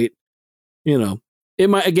own right. It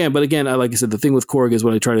might again, but again, like I said, the thing with Korg is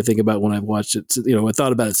what I try to think about when I've watched it. You know, I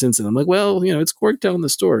thought about it since, and I'm like, well, you know, it's Korg telling the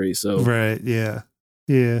story, so right, yeah,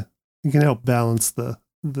 yeah, you can help balance the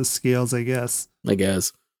scales, I guess.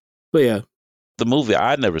 But yeah, the movie,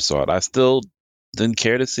 I never saw it. I still didn't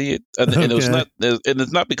care to see it, and it was not. And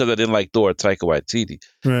it's not because I didn't like Thor, Taika Waititi.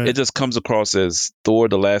 Right. It just comes across as Thor: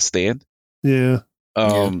 The Last Stand. Yeah.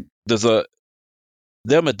 There's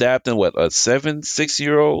them adapting a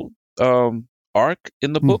 6-year-old arc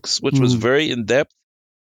in the books, which was very in depth.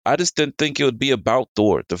 I just didn't think it would be about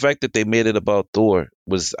Thor. The fact that they made it about Thor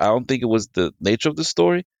I don't think it was the nature of the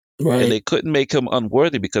story. right. And they couldn't make him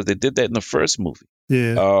unworthy because they did that in the first movie.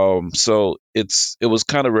 Yeah. So it was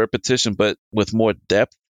kind of repetition, but with more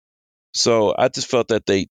depth. So I just felt that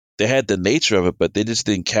they had the nature of it, but they just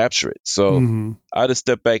didn't capture it. So I just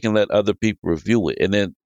stepped back and let other people review it, and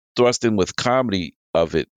then thrust in with comedy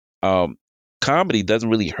of it. Comedy doesn't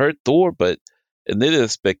really hurt Thor, but in this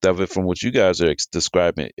aspect of it, from what you guys are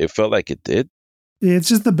describing, it felt like it did. It's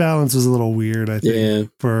just the balance was a little weird, I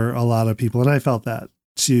think, for a lot of people, and I felt that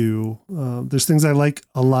too. There's things I like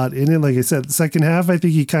a lot in it. Like I said, the second half, I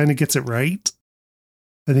think he kind of gets it right.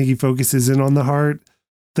 I think he focuses in on the heart.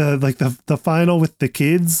 The final with the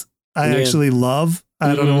kids, I actually love.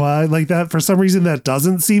 I don't know why. Like that, for some reason, that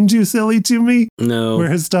doesn't seem too silly to me. No. Where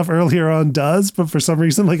his stuff earlier on does, but for some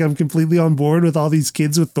reason, like I'm completely on board with all these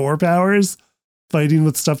kids with Thor powers fighting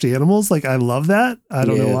with stuffed animals. Like I love that. I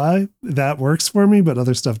don't know why that works for me, but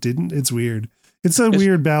other stuff didn't. It's weird. It's a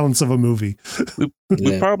weird balance of a movie.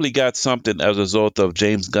 We probably got something as a result of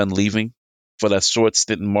James Gunn leaving for that short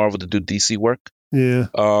stint in Marvel to do DC work. Yeah.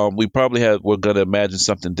 We probably we're going to imagine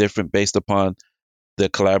something different based upon the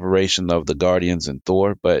collaboration of the Guardians and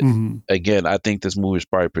Thor. But again, I think this movie was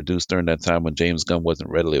probably produced during that time when James Gunn wasn't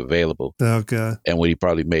readily available. Okay. And when he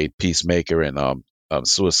probably made Peacemaker and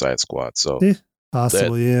Suicide Squad. So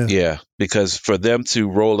possibly, yeah, because for them to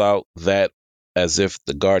roll out that as if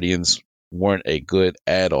the Guardians weren't a good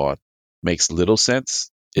add-on makes little sense.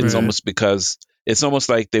 It's almost because it's almost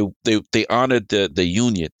like they honored the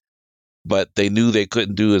union, but they knew they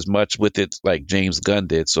couldn't do as much with it like James Gunn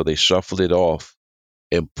did, so they shuffled it off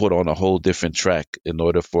and put on a whole different track in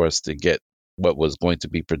order for us to get what was going to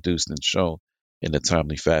be produced and shown in a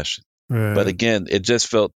timely fashion. Right. But again, it just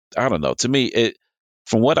felt, I don't know, to me,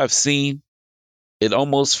 from what I've seen, it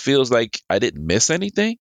almost feels like I didn't miss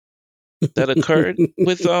anything that occurred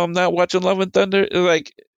with not watching Love and Thunder.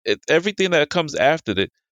 Like everything that comes after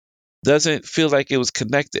it doesn't feel like it was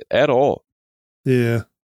connected at all. Yeah.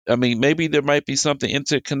 I mean, maybe there might be something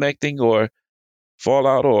interconnecting or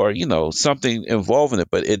fallout or, something involving it,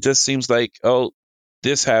 but it just seems like,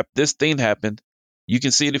 this thing happened. You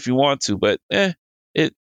can see it if you want to, but you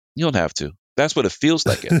don't have to. That's what it feels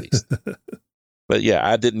like, at least. But yeah,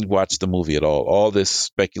 I didn't watch the movie at all. All this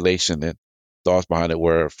speculation and thoughts behind it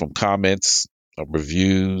were from comments,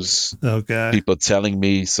 reviews, people telling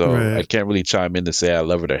me. So I can't really chime in to say I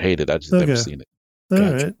love it or hate it. I just never seen it. All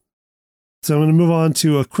right. So I'm going to move on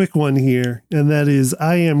to a quick one here, and that is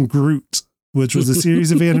I Am Groot, which was a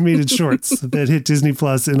series of animated shorts that hit Disney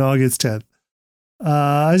Plus in August 10th.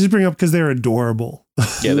 I just bring up because they're adorable.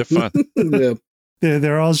 Yeah, they're fun. Yeah.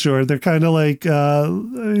 They're all short. They're kind of like,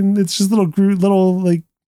 it's just little like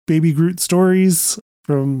baby Groot stories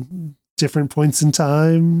from different points in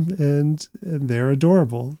time, and they're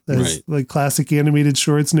adorable. As like classic animated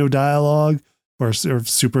shorts, no dialogue or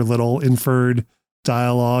super little inferred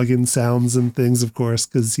dialogue and sounds and things, of course,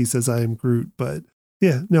 because he says I am Groot. But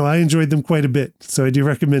yeah, no, I enjoyed them quite a bit. So I do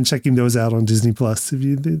recommend checking those out on Disney Plus.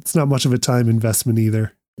 It's not much of a time investment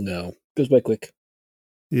either. No, goes by quick.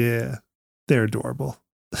 Yeah, they're adorable.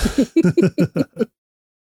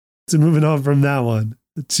 So moving on from that one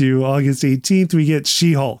to August 18th, we get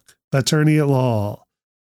She-Hulk, Attorney at Law,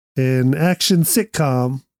 an action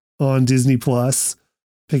sitcom on Disney Plus,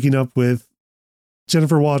 picking up with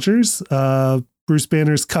Jennifer Walters, Bruce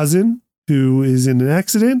Banner's cousin, who is in an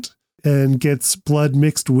accident and gets blood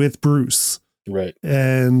mixed with Bruce. Right.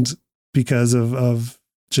 And because of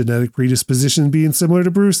genetic predisposition being similar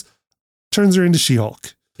to Bruce, turns her into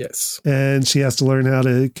She-Hulk. Yes. And she has to learn how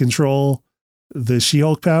to control the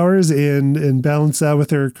She-Hulk powers and balance that with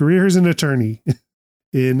her career as an attorney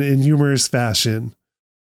in humorous fashion.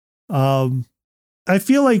 I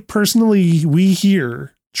feel like personally we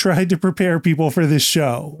here tried to prepare people for this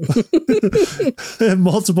show at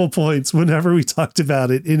multiple points whenever we talked about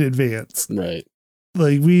it in advance. Right.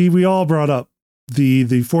 Like we all brought up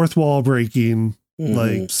the fourth wall breaking,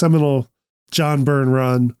 like seminal John Byrne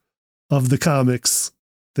run of the comics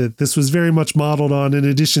that this was very much modeled on, in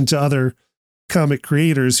addition to other comic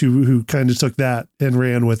creators who kind of took that and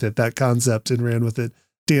ran with it, that concept and ran with it.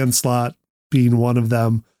 Dan Slott being one of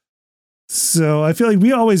them. So I feel like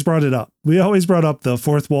we always brought it up. We always brought up the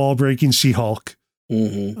fourth wall breaking She-Hulk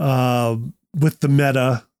with the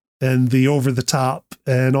meta and the over the top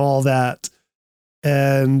and all that.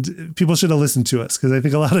 And people should have listened to us because I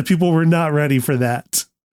think a lot of people were not ready for that.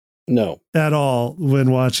 No. At all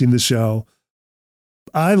when watching the show.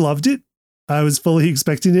 I loved it. I was fully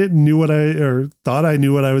expecting it, and thought I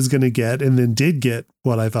knew what I was going to get, and then did get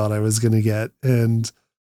what I thought I was going to get. And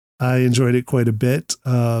I enjoyed it quite a bit.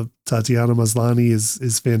 Tatiana Maslany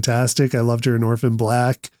is fantastic. I loved her in Orphan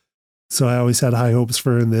Black. So I always had high hopes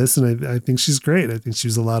for her in this. And I think she's great. I think she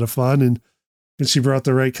was a lot of fun, and she brought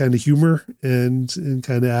the right kind of humor and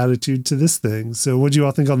kind of attitude to this thing. So what do you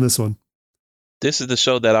all think on this one? This is the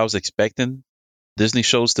show that I was expecting Disney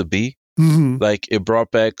shows to be. Mm-hmm. Like, it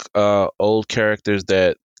brought back old characters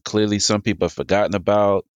that clearly some people have forgotten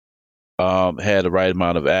about. Had the right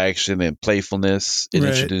amount of action and playfulness. It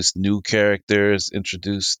introduced new characters,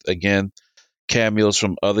 introduced, again, cameos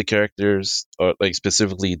from other characters, or like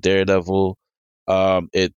specifically Daredevil.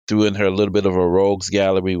 It threw in her a little bit of a rogues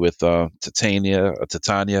gallery with Titania.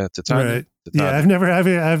 Right. Yeah, I've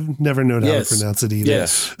never known how to pronounce it either.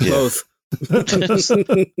 Yes, both.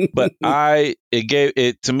 But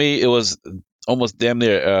it was almost damn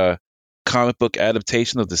near a comic book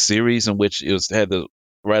adaptation of the series, in which it had the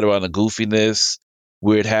right around the goofiness,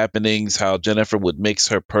 weird happenings, how Jennifer would mix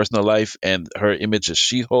her personal life and her image as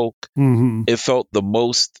She-Hulk. Mm-hmm. It felt the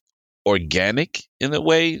most organic in a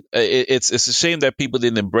way. It's a shame that people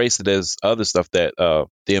didn't embrace it as other stuff that the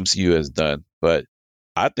MCU has done. But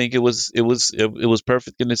I think it was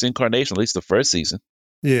perfect in its incarnation, at least the first season.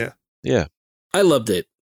 Yeah. Yeah. I loved it.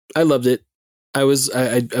 I wanted,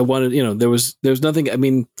 there was nothing. I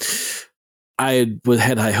mean, I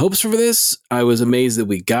had high hopes for this. I was amazed that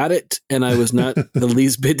we got it, and I was not the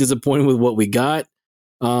least bit disappointed with what we got.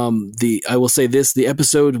 I will say this: the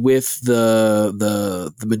episode with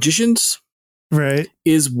the magicians, right,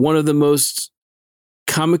 is one of the most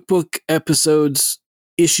comic book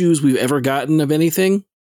issues we've ever gotten of anything.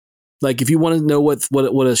 Like, if you want to know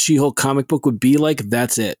what a She-Hulk comic book would be like,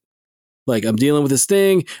 that's it. Like, I'm dealing with this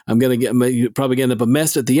thing. I'm gonna probably end up a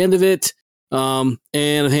mess at the end of it, and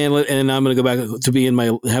handle it, and I'm gonna go back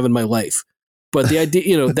to having my life. But the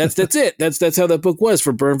idea, that's it. That's how that book was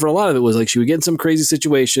for Byrne. For a lot of it was like she would get in some crazy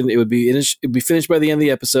situation. It'd be finished by the end of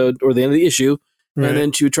the episode or the end of the issue, right. And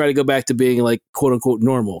then she would try to go back to being like quote unquote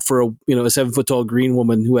normal for a 7-foot tall green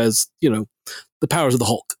woman who has the powers of the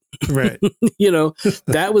Hulk. Right.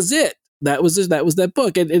 That was it. That was that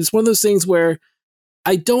book, and it's one of those things where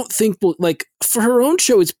I don't think for her own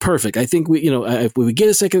show, it's perfect. I think if we get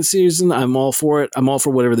a second season, I'm all for it. I'm all for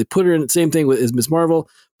whatever they put her in. Same thing with Ms. Marvel.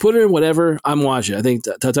 Put her in whatever. I'm watching. I think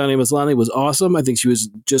Tatiana Maslany was awesome. I think she was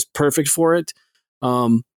just perfect for it. I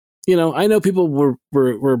know people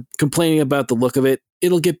were complaining about the look of it.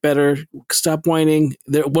 It'll get better. Stop whining.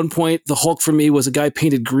 There, at one point, the Hulk for me was a guy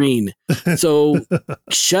painted green. So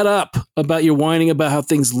shut up about your whining about how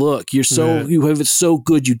things look. You have it so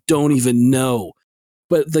good you don't even know.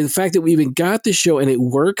 But the fact that we even got this show and it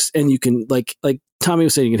works, and you can like Tommy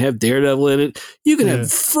was saying, you can have Daredevil in it, you can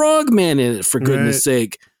have Frogman in it, for goodness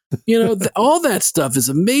sake. All that stuff is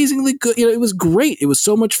amazingly good. It was great. It was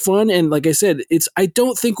so much fun, and like I said, I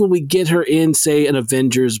don't think when we get her in, say, an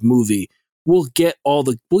Avengers movie, we'll get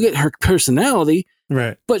her personality,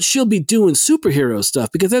 right? But she'll be doing superhero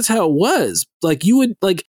stuff because that's how it was.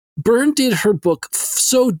 Byrne did her book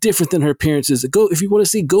so different than her appearances. If you want to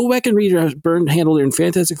see, go back and read how Byrne handled her in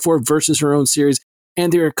Fantastic Four versus her own series,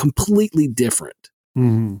 and they're completely different.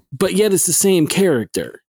 Mm-hmm. But yet it's the same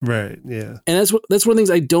character. Right, yeah. And that's one of the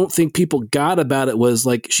things I don't think people got about it was,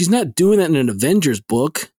 like, she's not doing that in an Avengers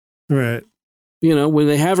book. Right. When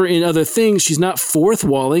they have her in other things, she's not fourth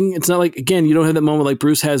walling. It's not like, again, you don't have that moment like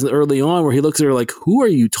Bruce has early on where he looks at her like, who are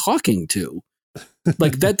you talking to?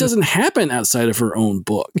 Like, that doesn't happen outside of her own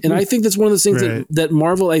book. And I think that's one of those things that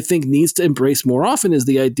Marvel, I think, needs to embrace more often, is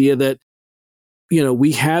the idea that,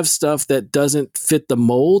 we have stuff that doesn't fit the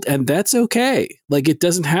mold, and that's okay. Like, it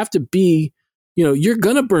doesn't have to be, you're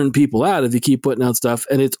going to burn people out if you keep putting out stuff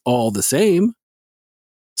and it's all the same.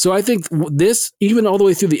 So I think this, even all the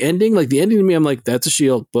way through the ending, like the ending to me, I'm like, that's a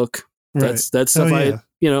She-Hulk book. Right. That's stuff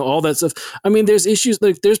all that stuff. I mean, there's issues,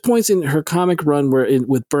 like there's points in her comic run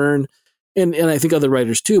with Byrne, and I think other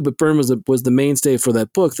writers too, but Byrne was the mainstay for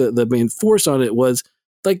that book. The main force on it was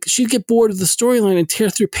like she'd get bored of the storyline and tear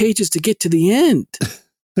through pages to get to the end.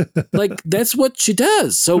 Like that's what she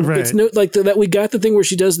does. So Right. it's no like that we got the thing where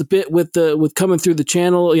she does the bit with coming through the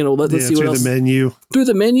channel. You know, let's see what else the menu. through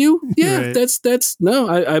the menu. Yeah, Right. that's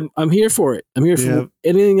no. I'm here for it. I'm here for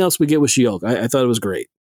anything else we get with She-Hulk. I thought it was great.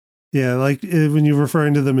 Yeah, like when you're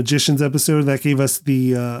referring to the Magicians episode, that gave us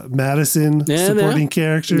the Madison supporting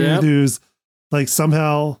character who's like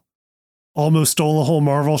somehow almost stole a whole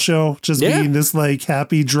Marvel show, just being this like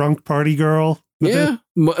happy drunk party girl. Yeah,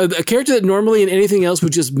 a character that normally in anything else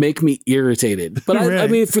would just make me irritated. But I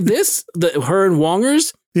mean, for this, her and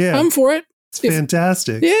Wongers, I'm for it. It's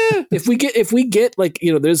fantastic. Yeah, if we get like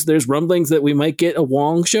there's rumblings that we might get a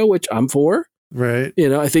Wong show, which I'm for. Right.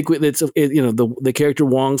 I think it's the character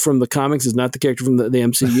Wong from the comics is not the character from the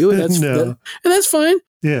MCU, and that's and that's fine.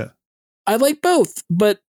 Yeah, I like both,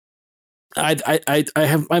 but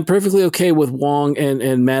I'm perfectly okay with Wong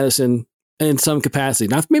and Madison in some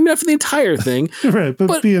capacity. Maybe not for the entire thing, right?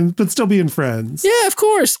 But still being friends. Yeah, of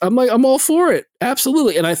course. I'm all for it,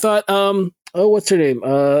 absolutely. And I thought, what's her name?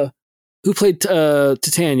 Who played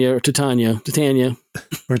Titania? Or Titania,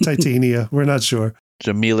 We're not sure.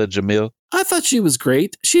 Jamil. I thought she was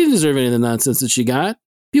great. She didn't deserve any of the nonsense that she got.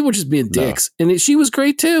 People were just being dicks, and she was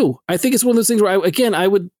great too. I think it's one of those things where I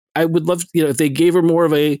would love if they gave her more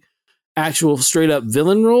of a actual straight up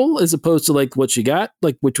villain role as opposed to like what she got,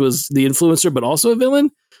 like which was the influencer, but also a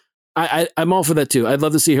villain. I'm all for that too. I'd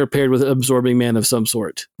love to see her paired with an absorbing man of some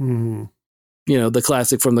sort. Mm. The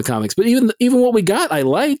classic from the comics. But even what we got, I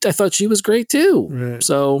liked. I thought she was great too. Right.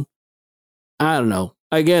 So I don't know.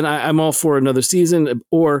 Again, I'm all for another season.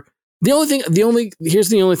 Or here's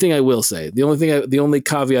the only thing I will say. The only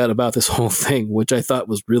caveat about this whole thing, which I thought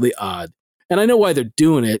was really odd, and I know why they're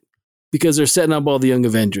doing it, because they're setting up all the Young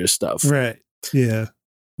Avengers stuff. Right. Yeah.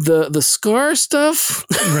 The Scar stuff.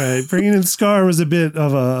 Right. Bringing in Scar was a bit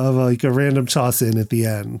of a random toss in at the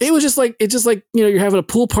end. It was just like you're having a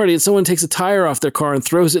pool party and someone takes a tire off their car and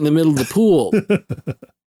throws it in the middle of the pool.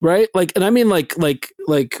 Right? Like, and I mean like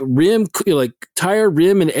rim, like tire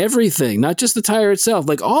rim and everything, not just the tire itself,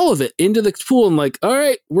 like all of it into the pool and like, all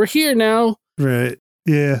right, we're here now. Right.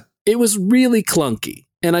 Yeah. It was really clunky.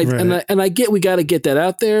 And I get we got to get that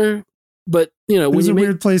out there. But it was a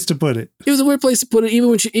weird place to put it. It was a weird place to put it,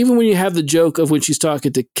 even when you have the joke of when she's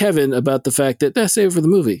talking to Kevin about the fact that save it for the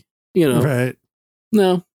movie. Right?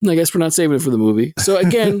 No, I guess we're not saving it for the movie. So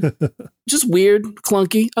again, just weird,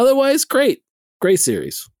 clunky. Otherwise, great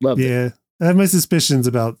series. Loved it. Yeah, I have my suspicions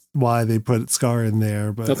about why they put Scar in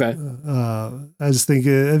there, but okay. I just think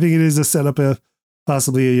it is a setup of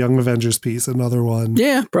possibly a Young Avengers piece, another one.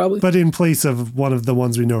 Yeah, probably. But in place of one of the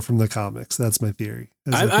ones we know from the comics. That's my theory.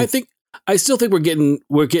 I still think we're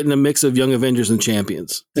getting a mix of Young Avengers and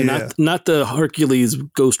Champions, and not the Hercules,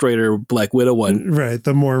 Ghost Rider, Black Widow one. Right,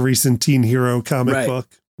 the more recent teen hero comic book.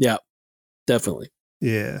 Yeah, definitely.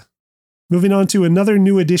 Yeah. Moving on to another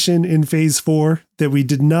new addition in Phase 4 that we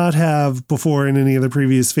did not have before in any of the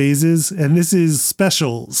previous phases, and this is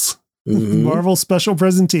specials. Mm-hmm. Marvel special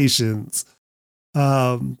presentations.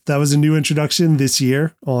 That was a new introduction this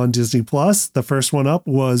year on Disney Plus. The first one up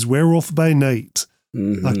was Werewolf by Night.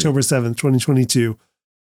 Mm-hmm. October 7th, 2022.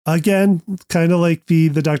 Again, kind of like the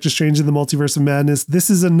Doctor Strange in the Multiverse of Madness, this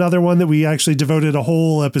is another one that we actually devoted a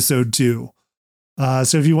whole episode to.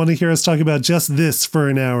 So if you want to hear us talk about just this for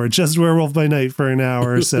an hour, just Werewolf by Night for an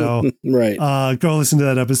hour or so, right? Go listen to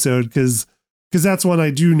that episode because that's one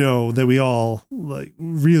I do know that we all like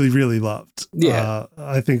really, really loved. Yeah,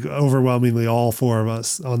 I think overwhelmingly all four of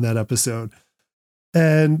us on that episode.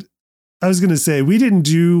 And I was going to say, we didn't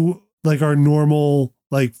do like our normal,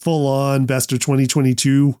 like full on best of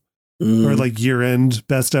 2022 or like year end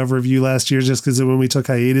best of review last year, just because when we took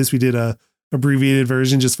hiatus, we did a abbreviated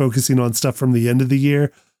version just focusing on stuff from the end of the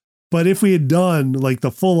year. But if we had done like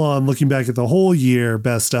the full on looking back at the whole year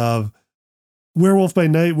best of, Werewolf by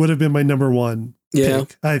Night would have been my number one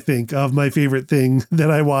pick, I think, of my favorite thing that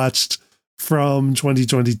I watched from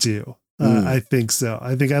 2022. I think so.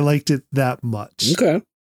 I think I liked it that much. Okay.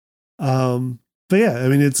 But yeah, I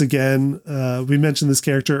mean, it's again, we mentioned this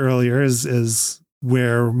character earlier as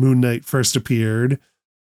where Moon Knight first appeared,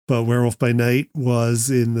 but Werewolf by Night was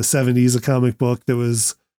in the 70s, a comic book that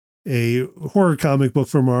was a horror comic book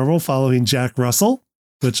for Marvel following Jack Russell,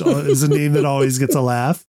 which is a name that always gets a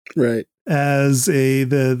laugh. Right. As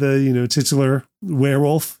the titular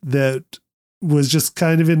werewolf that was just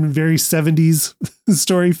kind of in very 70s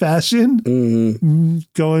story fashion,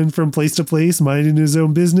 going from place to place, minding his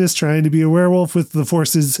own business, trying to be a werewolf with the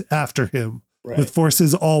forces after him, with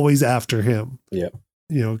forces always after him. Yeah.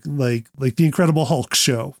 Like the Incredible Hulk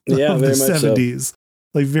show of the 70s,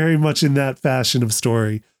 like very much in that fashion of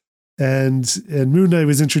story. And Moon Knight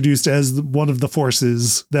was introduced as one of the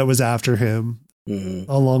forces that was after him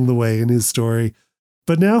along the way in his story.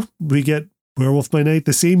 But now we get Werewolf by Night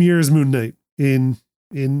the same year as Moon Knight in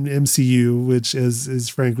MCU, which as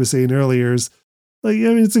Frank was saying earlier is like,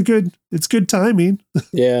 I mean, it's good timing.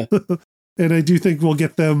 Yeah. And I do think we'll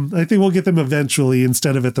get them. I think we'll get them eventually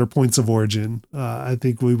instead of at their points of origin. I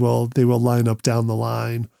think they will line up down the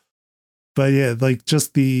line. But yeah, like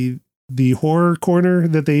just the horror corner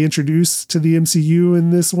that they introduced to the MCU in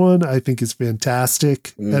this one, I think is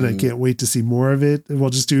fantastic. And I can't wait to see more of it. And we'll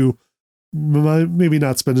just do maybe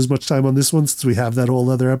not spend as much time on this one since we have that whole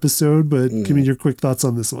other episode, but give me your quick thoughts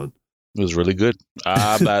on this one. It was really good.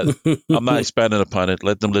 I'm not expanding upon it.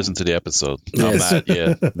 Let them listen to the episode. Yes. I'm not.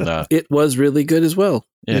 Yeah, nah. It was really good as well.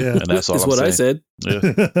 Yeah, and that's all. That's I'm what saying. I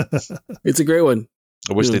said. Yeah. It's a great one.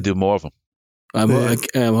 I wish they do more of them. I'm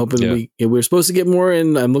hoping we're supposed to get more,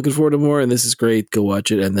 and I'm looking forward to more. And this is great. Go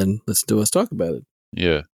watch it, and then listen to us talk about it.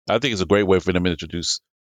 Yeah, I think it's a great way for them to introduce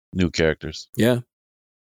new characters. Yeah,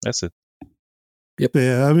 that's it. Yep.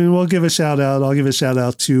 Yeah, I mean, I'll give a shout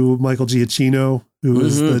out to Michael Giacchino, who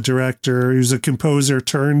is the director. He's a composer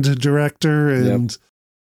turned director, and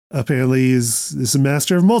apparently is a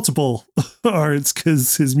master of multiple arts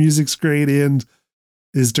because his music's great and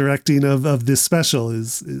his directing of this special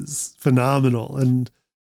is phenomenal. And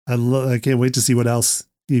I can't wait to see what else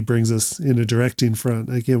he brings us in a directing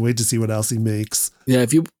front. I can't wait to see what else he makes. Yeah,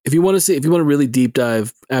 if you want to really deep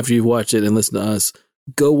dive after you've watched it and listen to us,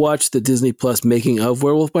 go watch the Disney Plus making of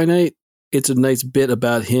Werewolf by Night. It's a nice bit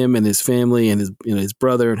about him and his family and his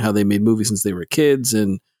brother and how they made movies since they were kids,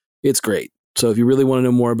 and it's great. So if you really want to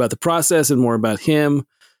know more about the process and more about him,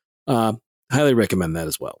 highly recommend that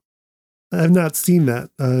as well. I've not seen that.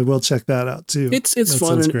 I will check that out too. It's that fun.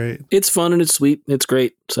 Sounds and great. It's fun and it's sweet. It's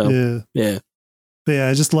great. So yeah. But yeah,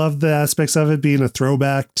 I just love the aspects of it being a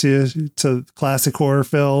throwback to classic horror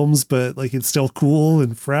films, but like it's still cool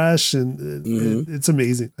and fresh, and it's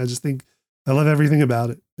amazing. I just think I love everything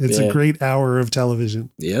about it. It's a great hour of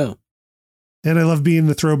television. Yeah. And I love being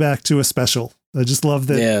the throwback to a special. I just love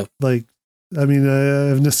that. Yeah. Like, I mean, I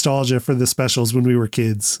have nostalgia for the specials when we were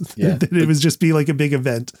kids. Yeah. That it was just be like a big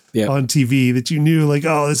event on TV that you knew like,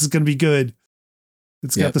 oh, this is going to be good.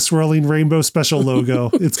 It's got the swirling rainbow special logo.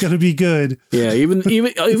 It's going to be good. Yeah. Even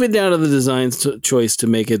down to the design choice to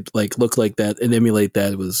make it like look like that and emulate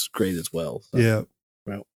that was great as well. So. Yeah.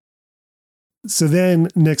 Wow. So then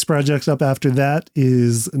next project up after that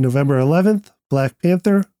is November 11th, Black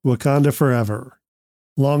Panther, Wakanda Forever.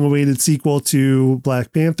 Long-awaited sequel to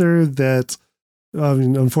Black Panther that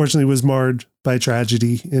unfortunately was marred by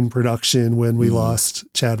tragedy in production when we lost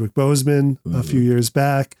Chadwick Boseman a few years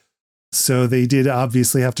back. So they did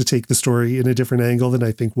obviously have to take the story in a different angle than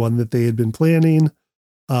I think one that they had been planning.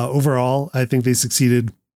 Overall, I think they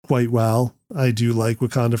succeeded quite well. I do like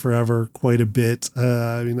Wakanda Forever quite a bit.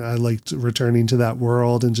 I liked returning to that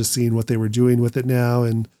world and just seeing what they were doing with it now,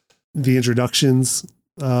 and the introductions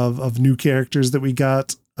of new characters that we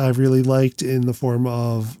got. I really liked in the form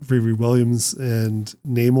of Riri Williams and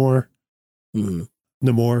Namor in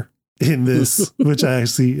this, which I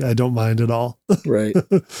don't mind at all. Right.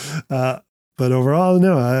 But overall,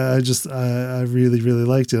 no, I really, really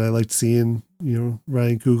liked it. I liked seeing,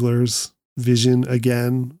 Ryan Coogler's vision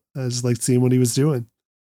again. I just liked seeing what he was doing.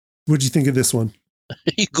 What'd you think of this one?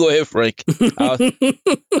 You go ahead, Frank. I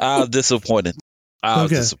was disappointed. I was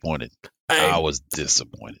disappointed.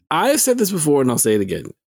 I've said this before and I'll say it again.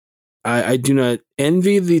 I do not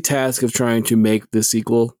envy the task of trying to make this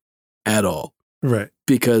sequel at all. Right.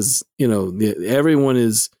 Because, everyone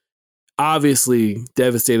is obviously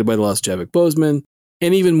devastated by the loss of Chadwick Boseman,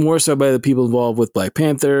 and even more so by the people involved with Black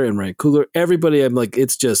Panther and Ryan Coogler. Everybody, I'm like,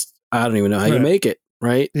 it's just, I don't even know how you make it.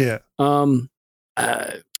 Right. Yeah. My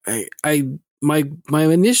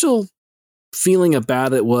initial feeling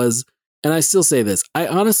about it was, and I still say this, I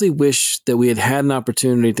honestly wish that we had an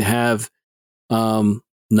opportunity to have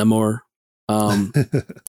Namor, and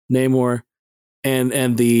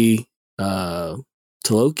the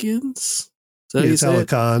Talokians.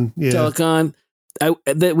 Telecon. Yeah. Telecon.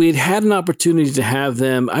 That we had an opportunity to have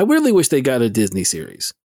them. I really wish they got a Disney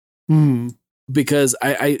series. Because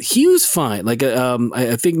he was fine. Like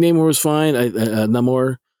I think Namor was fine.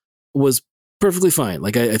 Namor was perfectly fine.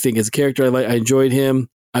 Like I think as a character, I enjoyed him.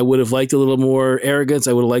 I would have liked a little more arrogance.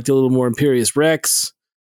 I would have liked a little more Imperious Rex.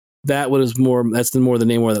 That's the more the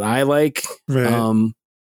Namor that I like. Right.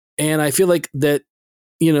 And I feel like that,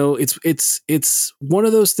 it's one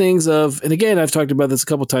of those things of, and again, I've talked about this a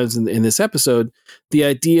couple times in this episode, the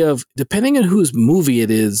idea of depending on whose movie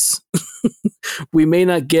it is, we may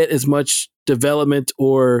not get as much development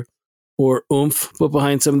or or oomph put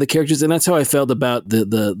behind some of the characters, and that's how I felt about the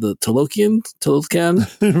Talokan.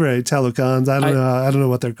 Right, Talokans. I don't know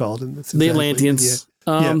what they're called in this. The Atlanteans.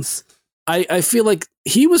 Yeah. Yes. I feel like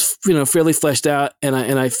he was, fairly fleshed out, and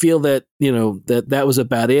I feel that, that was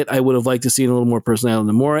about it. I would have liked to see a little more personality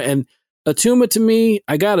in Namora. And Attuma, to me,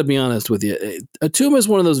 I got to be honest with you, Attuma is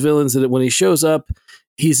one of those villains that when he shows up,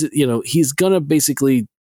 he's gonna basically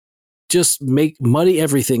just muddy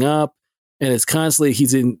everything up. And it's constantly,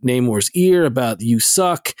 he's in Namor's ear about you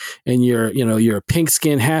suck and you're a pink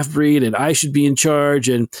skin half breed and I should be in charge.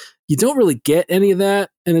 And you don't really get any of that.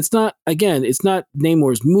 And it's not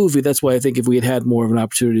Namor's movie. That's why I think if we had more of an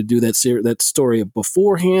opportunity to do that story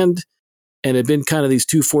beforehand, and it had been kind of these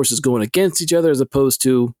two forces going against each other, as opposed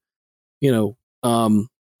to, we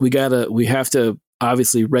have to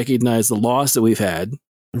obviously recognize the loss that we've had,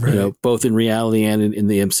 right. Both in reality and in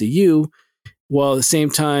the MCU. While at the same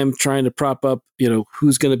time trying to prop up,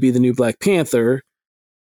 who's going to be the new Black Panther.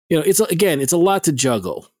 It's a lot to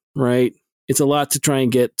juggle, right? It's a lot to try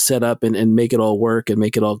and get set up and make it all work and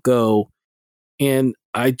make it all go. And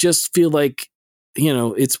I just feel like,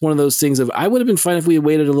 it's one of those things of, I would have been fine if we had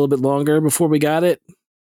waited a little bit longer before we got it.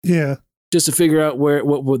 Yeah. Just to figure out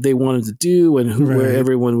what they wanted to do and where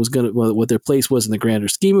everyone was what their place was in the grander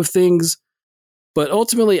scheme of things. But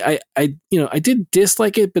ultimately, I did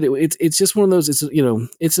dislike it, but it's just one of those. It's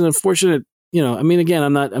an unfortunate. Again,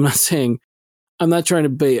 I'm not saying, I'm not trying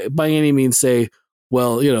to by any means say,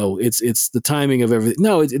 well, it's the timing of everything.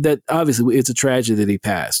 No, that obviously it's a tragedy that he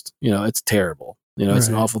passed. It's terrible. It's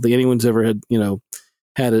an awful thing. Anyone's ever had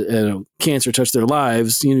had a cancer touch their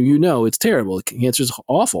lives, it's terrible. Cancer's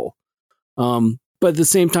awful. But at the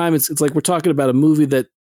same time, it's like we're talking about a movie that.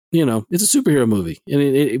 It's a superhero movie,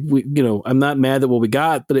 and I'm not mad at what we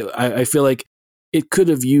got, but I feel like it could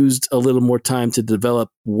have used a little more time to develop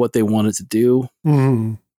what they wanted to do.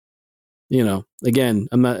 Mm-hmm. Again,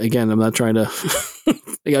 I'm not trying to.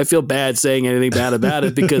 I feel bad saying anything bad about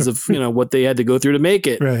it because of what they had to go through to make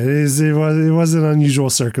it. Right, it was an unusual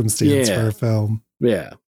circumstance for a film.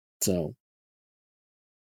 Yeah, so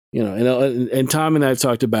and Tom and I have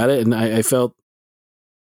talked about it, and I felt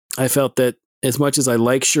that. As much as I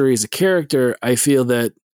like Shuri as a character, I feel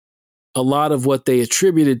that a lot of what they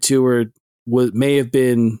attributed to her may have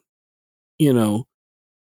been, in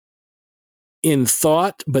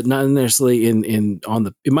thought, but not necessarily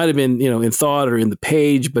it might have been, in thought or in the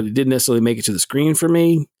page, but it didn't necessarily make it to the screen for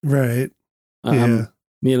me. Right. Yeah.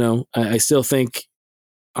 I still think,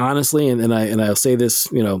 honestly, and I'll say this,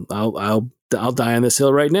 I'll die on this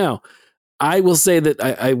hill right now. I will say that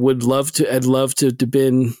I'd love to have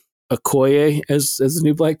been Okoye as the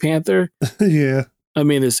new Black Panther. Yeah. I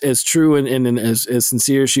mean, as true and as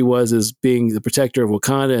sincere she was as being the protector of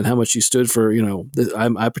Wakanda and how much she stood for,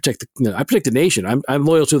 I protect the nation. I'm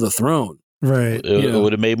loyal to the throne. Right. It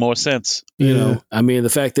would have made more sense. I mean, the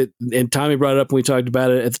fact that, and Tommy brought it up when we talked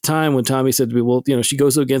about it at the time when Tommy said to me, well, she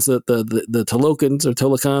goes against the Talokans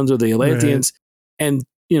or the Atlanteans, and,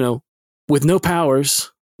 with no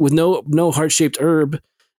powers, with no heart-shaped herb,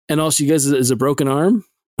 and all she gets is a broken arm.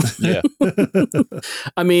 Yeah.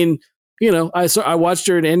 I mean, I watched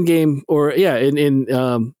her in Endgame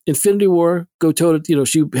in Infinity War go toe to,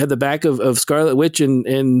 she had the back of Scarlet Witch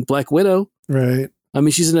and Black Widow. Right. I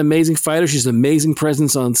mean, she's an amazing fighter. She's an amazing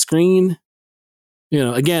presence on screen.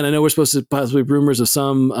 Again, I know we're supposed to possibly rumors of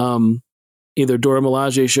some either Dora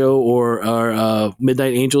Milaje show or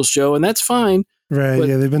Midnight Angels show, and that's fine. Right. But,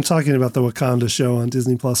 they've been talking about the Wakanda show on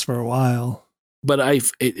Disney Plus for a while. But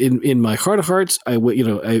in my heart of hearts,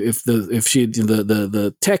 if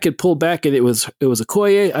the tech had pulled back and it was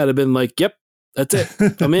Okoye, I'd have been like, yep, that's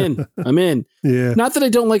it. I'm in. Yeah. Not that I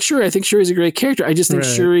don't like Shuri. I think Shuri's a great character. I just think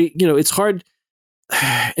Shuri, it's hard.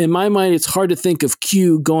 In my mind, it's hard to think of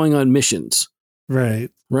Q going on missions. Right.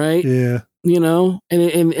 Right. Yeah.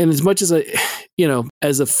 And as much as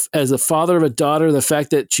as a father of a daughter, the fact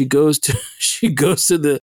that she goes to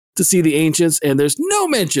see the ancients, and there's no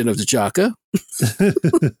mention of T'Chaka.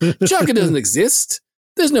 T'Chaka doesn't exist.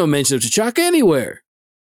 There's no mention of T'Chaka anywhere.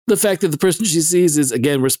 The fact that the person she sees is,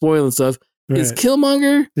 again, we're spoiling stuff, is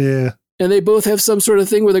Killmonger. Yeah. And they both have some sort of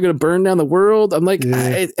thing where they're going to burn down the world. I'm like,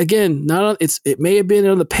 it may have been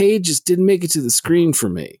on the page, just didn't make it to the screen for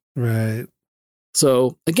me. Right.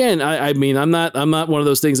 So again, I mean, I'm not one of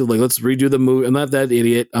those things of like, let's redo the movie. I'm not that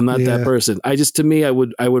idiot. I'm not that person. To me, I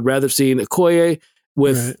would rather see Okoye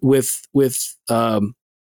with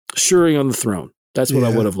Shuri on the throne. That's what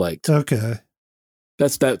I would have liked. Okay.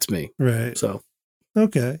 That's me. Right. So.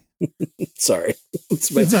 Okay. Sorry.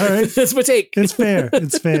 It's all right. That's my take. It's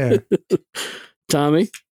fair. Tommy?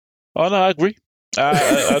 Oh, no, I agree. I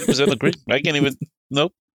 100% agree. I can't even,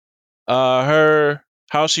 nope. Her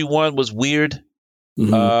how she won was weird.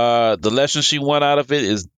 The lesson she won out of it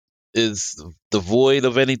is devoid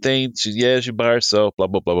of anything. She by herself, blah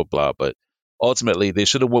blah blah blah blah. But ultimately, they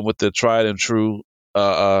should have went with the tried and true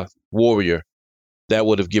warrior. That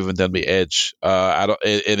would have given them the edge. I don't,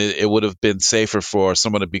 and it would have been safer for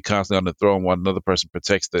someone to be constantly on the throne while another person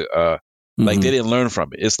protects the. Like they didn't learn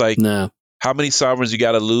from it. It's like how many sovereigns you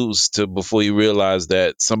got to lose to before you realize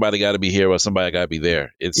that somebody got to be here or somebody got to be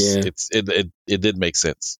there. It didn't make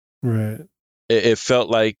sense. Right. It felt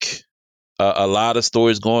like a lot of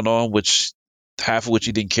stories going on, which half of which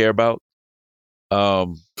you didn't care about.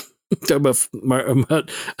 Talk about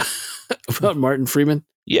Martin Freeman.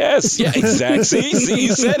 Yes, yeah, exactly. See,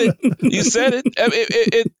 you said it. You said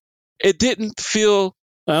it. It didn't feel.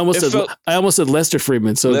 I almost said Lester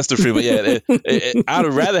Freeman. So Lester Freeman, yeah. I'd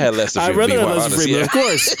rather have Lester Freeman. I'd rather have Lester Freeman, yeah. Of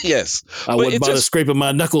course. Yes, I wouldn't bother scraping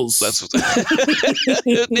my knuckles.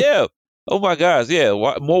 Yeah. Oh my gosh, yeah.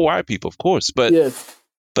 More white people, of course, but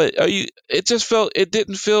It just felt. It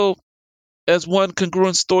didn't feel as one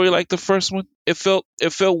congruent story like the first one. It felt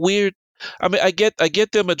weird. I mean, I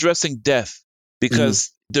get them addressing death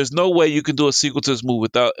because there's no way you can do a sequel to this movie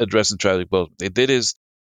without addressing Chadwick Boseman. They did his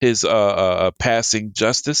passing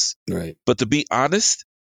justice, right? But to be honest,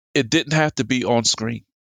 it didn't have to be on screen.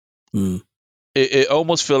 It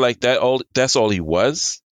almost felt like that's all he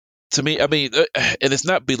was to me. I mean, and it's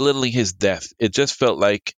not belittling his death. It just felt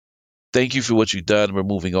like, thank you for what you've done. We're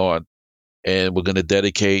moving on, and we're going to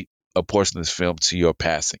dedicate a portion of this film to your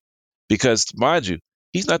passing. Because, mind you,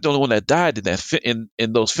 he's not the only one that died in that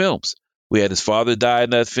in those films. We had his father die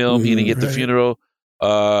in that film. He didn't get the funeral.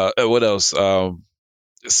 What else?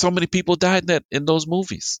 So many people died in those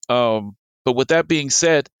movies. But with that being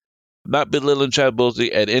said, not belittling Chadwick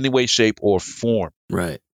Boseman in any way, shape, or form.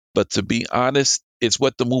 Right. But to be honest, it's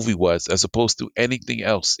what the movie was as opposed to anything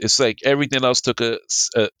else. It's like everything else took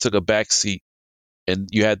a back seat, and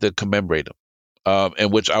you had to commemorate him.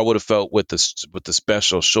 And which I would have felt with the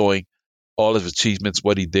special showing all of his achievements,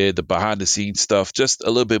 what he did, the behind the scenes stuff, just a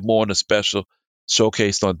little bit more on the special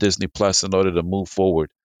showcased on Disney Plus in order to move forward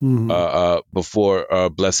before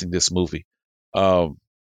blessing this movie. I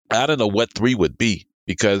don't know what 3 would be,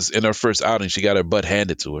 because in her first outing she got her butt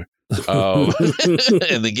handed to her.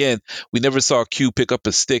 And again, we never saw Q pick up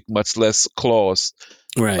a stick, much less claws.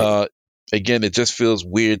 Right. Again, it just feels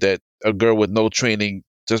weird that a girl with no training,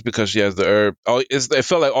 just because she has the herb, it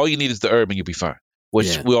felt like all you need is the herb and you'll be fine,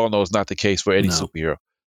 which we all know is not the case for any superhero.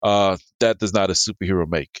 That does not a superhero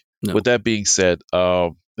make. No. With that being said,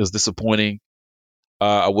 it was disappointing.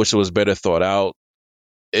 I wish it was better thought out.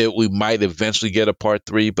 We might eventually get a part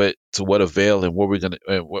 3, but to what avail, and what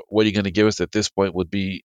are you gonna give us at this point would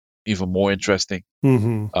be even more interesting.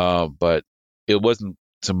 But it wasn't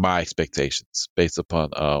to my expectations based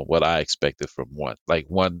upon what I expected from 1. Like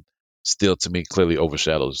 1 still to me clearly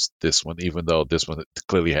overshadows this one, even though this one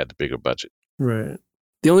clearly had the bigger budget. Right.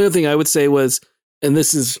 The only other thing I would say was, and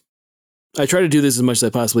this is, I try to do this as much as I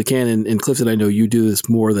possibly can, and Clifton, I know you do this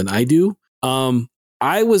more than I do.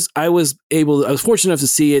 I was fortunate enough to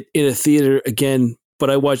see it in a theater again, but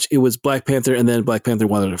it was Black Panther and then Black Panther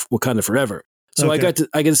Wakanda Forever. So I get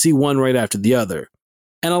to see one right after the other.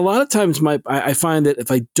 And a lot of times I find that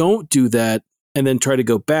if I don't do that and then try to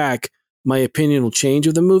go back, my opinion will change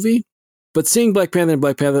of the movie. But seeing Black Panther and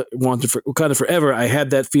Black Panther Wakanda Forever, I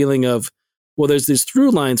had that feeling of, well, there's these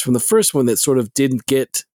through lines from the first one that sort of didn't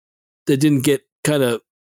get kind of,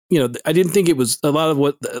 I didn't think it was a lot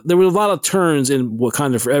of there were a lot of turns in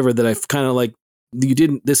Wakanda Forever that I kind of like,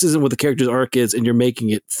 this isn't what the character's arc is, and you're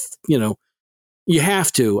making it, you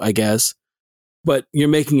have to, I guess, but you're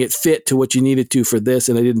making it fit to what you needed to for this,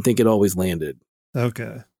 and I didn't think it always landed.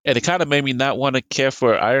 Okay. And it kind of made me not want to care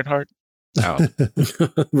for Ironheart.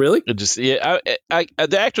 Really? It just,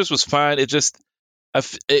 the actress was fine. It just,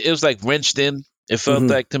 it was like wrenched in. It felt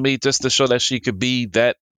like to me, just to show that she could be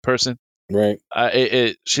that person. Right.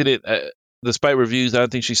 She didn't, despite reviews, I don't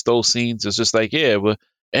think she stole scenes. It's just like, and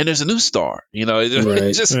there's a new star.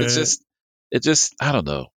 It just, I don't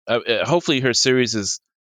know. Hopefully her series is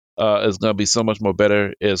going to be so much more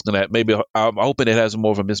better. It's going to I'm hoping it has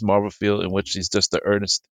more of a Miss Marvel feel, in which she's just the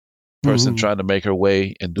earnest person trying to make her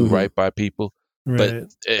way and do right by people. Right.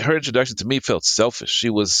 But her introduction to me felt selfish. She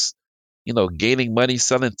was, gaining money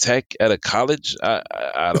selling tech at a college.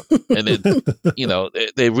 I don't, and then,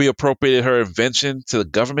 they reappropriated her invention to the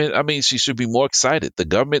government. I mean, she should be more excited. The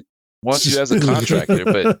government wants you as a contractor,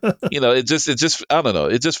 but it just, I don't know.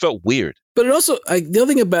 It just felt weird. But it also, the other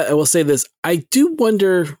thing about, I will say this, I do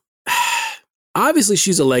wonder, obviously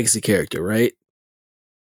she's a legacy character, right?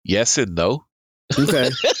 Yes and no. Okay.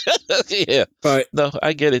 Yeah. All right. No,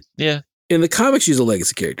 I get it. Yeah. In the comics, she's a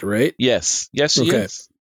legacy character, right? Yes. Yes, she Okay. is.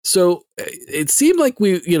 So it seemed like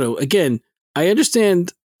again, I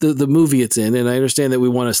understand the movie it's in, and I understand that we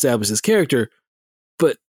want to establish this character,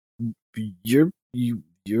 but you're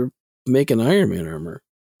making Iron Man armor,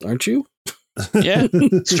 aren't you? Yeah.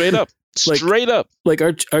 Straight up. Straight up. Like,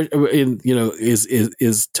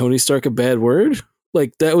 is Tony Stark a bad word?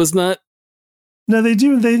 Like, that was not. No, they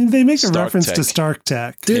do. They make a Stark reference Tech. to Stark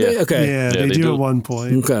Tech. Do they? Okay. Yeah, Yeah, they they do do. at one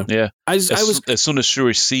point. Okay. Yeah. I was As soon as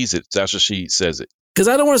Shuri sees it, that's what she says it. because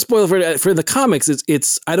I don't want to spoil for the comics.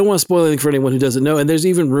 It's I don't want to spoil anything for anyone who doesn't know. And there's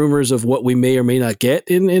even rumors of what we may or may not get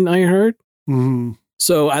in Ironheart. Mhm.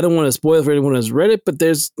 So I don't want to spoil for anyone who has read it. But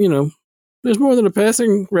there's more than a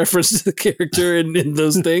passing reference to the character in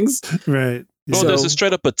those things. Right. Well, So- there's a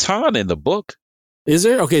straight up baton in the book. Is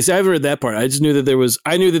there? Okay, so I haven't read that part. I just knew that there was.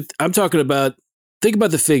 I knew that I'm talking about. Think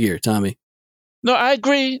about the figure, Tommy. No, I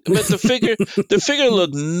agree, but the figure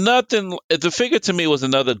looked nothing. The figure to me was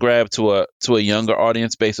another grab to a younger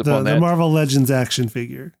audience based upon The that. Marvel Legends action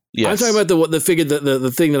figure. Yes. I'm talking about the figure,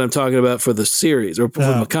 the thing that I'm talking about for the series or from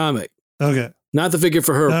Oh. a comic, Okay. not the figure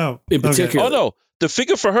for her Oh, in particular. Oh no, the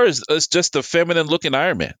figure for her is just a feminine looking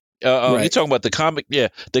Iron Man. Right. You're talking about the comic. Yeah,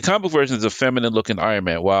 the comic version is a feminine looking Iron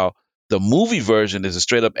Man, while the movie version is a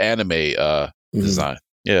straight up anime Mhm. design.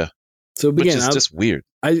 Yeah, So which again, is just weird.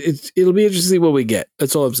 it'll be interesting to see what we get.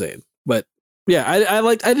 That's all I'm saying. But yeah,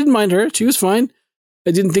 I didn't mind her. She was fine.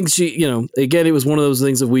 I didn't think she, again, it was one of those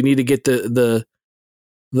things that we need to get the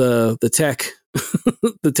tech,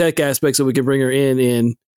 the tech aspect so we can bring her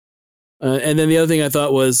in. And then the other thing I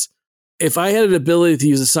thought was, if I had an ability to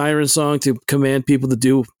use a siren song to command people to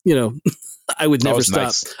do, I would That never was stop.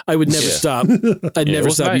 nice. I would never Yeah. stop. I'd Yeah, it never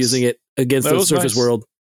was stop nice. using it against That the was surface nice. world.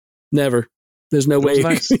 Never. There's no It was way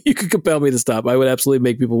nice. you could compel me to stop. I would absolutely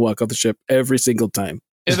make people walk off the ship every single time.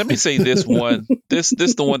 And let me say this one. This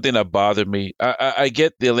the one thing that bothered me. I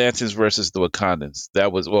get the Atlanteans versus the Wakandans.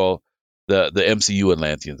 That was the MCU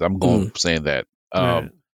Atlanteans. I'm going saying that. Right.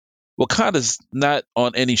 Wakanda's not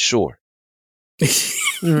on any shore.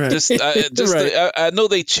 Right. Right. I know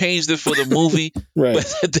they changed it for the movie, Right.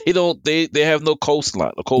 but they have no coastal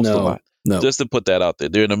line. No. Just to put that out there,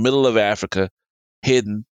 they're in the middle of Africa,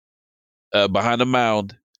 hidden behind a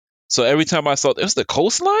mound. So every time I saw there's the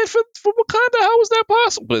coastline for Wakanda, how was that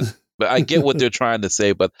possible? But I get what they're trying to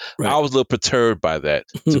say, but Right. I was a little perturbed by that,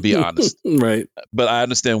 to be honest. Right. But I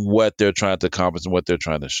understand what they're trying to accomplish and what they're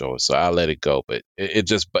trying to show us, so I let it go. But it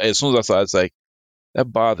just, as soon as I saw it, it's like that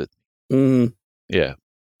bothered me. Mm, Yeah,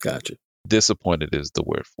 gotcha. disappointed is the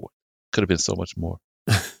word for it. Could have been so much more.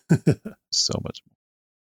 So much more.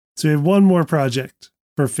 So we have one more project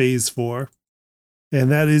for Phase 4,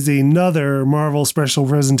 and that is another Marvel special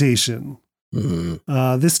presentation.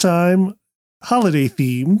 Mm-hmm. This time, holiday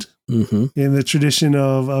themed Mm-hmm. in the tradition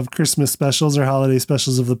of Christmas specials or holiday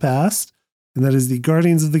specials of the past. And that is the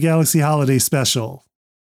Guardians of the Galaxy Holiday Special,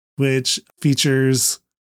 which features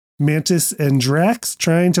Mantis and Drax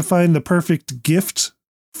trying to find the perfect gift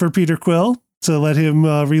for Peter Quill to let him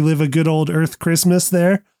relive a good old Earth Christmas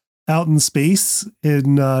there out in space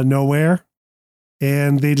in nowhere.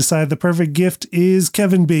 And they decide the perfect gift is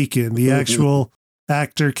Kevin Bacon, the actual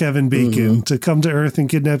actor Kevin Bacon, to come to Earth and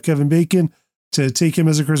kidnap Kevin Bacon to take him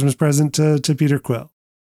as a Christmas present to Peter Quill.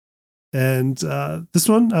 And this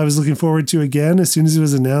one I was looking forward to again. As soon as it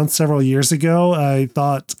was announced several years ago, I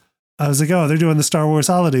was like, oh, they're doing the Star Wars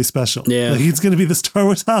Holiday Special. Yeah. Like, it's going to be the Star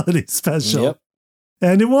Wars Holiday Special. Yep.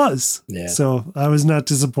 And it was. Yeah. So I was not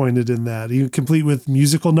disappointed in that. Complete with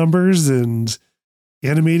musical numbers and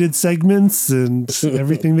animated segments and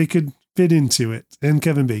everything they could fit into it. And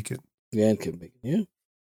Kevin Bacon. Yeah, and Kevin Bacon. Yeah.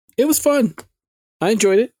 It was fun. I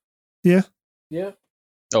enjoyed it. Yeah. Yeah.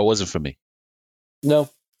 Oh, it wasn't for me. No.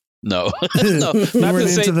 No, no, not to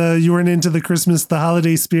say. You weren't into the Christmas, the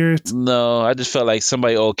holiday spirit. No, I just felt like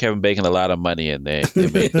somebody owed Kevin Bacon a lot of money, and they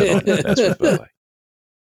made it on it. That's what it felt like.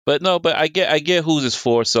 But no, but I get who's it's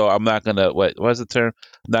for, so I'm not gonna what's the term?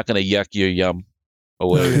 I'm not gonna yuck your yum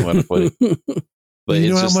or whatever you want to put it. But you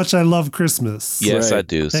know it's how just, much I love Christmas. yes, Right. I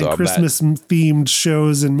do. And So I'm Christmas themed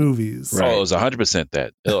shows and movies. not. Oh, it was 100%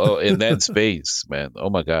 that. Oh, in that space, man.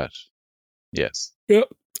 Oh my gosh. Yes. Yep.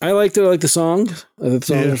 I liked it. I liked the song. The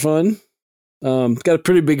songs Yeah. are fun. Got a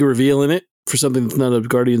pretty big reveal in it for something that's not a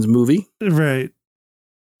Guardians movie. Right.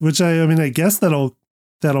 Which I guess that'll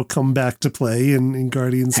come back to play in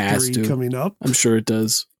Guardians Has 3 to. coming up. I'm sure it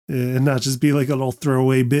does. And not just be like a little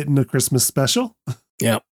throwaway bit in a Christmas special.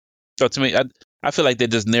 Yeah. So to me, I feel like they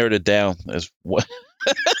just narrowed it down as what.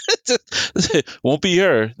 Won't be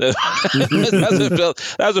her. That's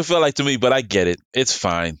what it felt like to me, but I get it. It's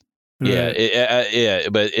fine. Yeah,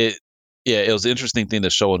 Right. it was an interesting thing to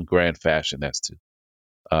show in grand fashion as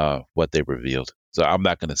to what they revealed. So I'm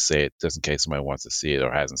not going to say it just in case somebody wants to see it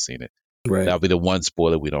or hasn't seen it. Right. That'll be the one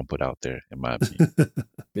spoiler we don't put out there, in my opinion.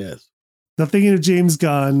 Yes. Now, thinking of James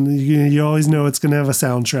Gunn, you always know it's going to have a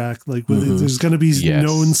soundtrack. Like, there's going to be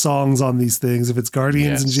known songs on these things. If it's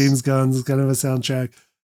Guardians and James Gunn, it's going to have a soundtrack.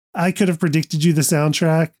 I could have predicted you the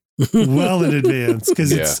soundtrack well in advance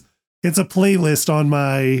because it's a playlist on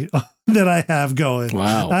my that I have going.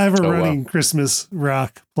 Wow. I have a running Christmas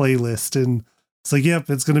rock playlist, and it's like, yep,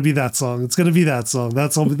 it's going to be that song. It's going to be that song.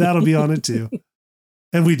 That'll be on it too.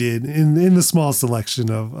 And we did in the small selection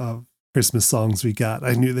of Christmas songs we got.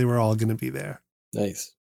 I knew they were all going to be there.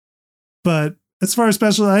 Nice. But as far as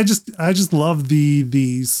special, I just love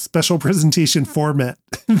the special presentation format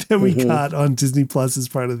that we got on Disney Plus as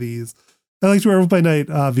part of these. I liked Werewolf by Night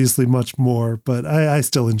obviously much more, but I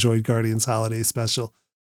still enjoyed Guardians Holiday Special.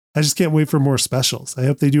 I just can't wait for more specials. I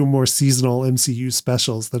hope they do more seasonal MCU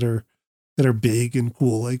specials that are big and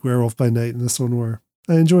cool, like Werewolf by Night and this one were.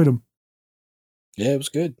 I enjoyed them. Yeah, it was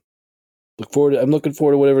good. I'm looking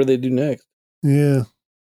forward to whatever they do next. Yeah.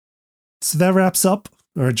 So that wraps up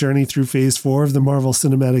our journey through Phase 4 of the Marvel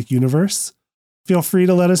Cinematic Universe. Feel free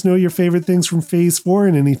to let us know your favorite things from Phase 4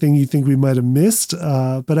 and anything you think we might have missed.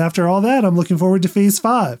 But after all that, I'm looking forward to Phase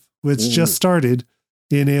 5, which just started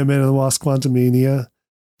in Ant-Man and the Wasp: Quantumania.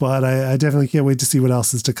 But I definitely can't wait to see what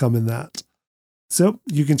else is to come in that. So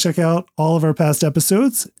you can check out all of our past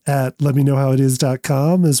episodes at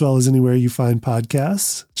letmeknowhowitis.com, as well as anywhere you find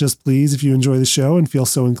podcasts. Just please, if you enjoy the show and feel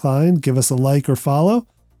so inclined, give us a like or follow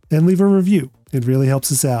and leave a review. It really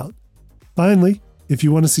helps us out. Finally, if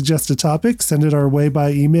you want to suggest a topic, send it our way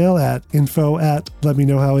by email at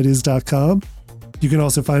info@letmeknowhowitis.com. You can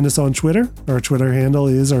also find us on Twitter. Our Twitter handle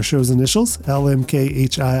is our show's initials,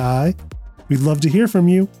 LMKHII. We'd love to hear from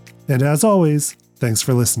you. And as always, thanks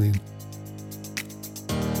for listening.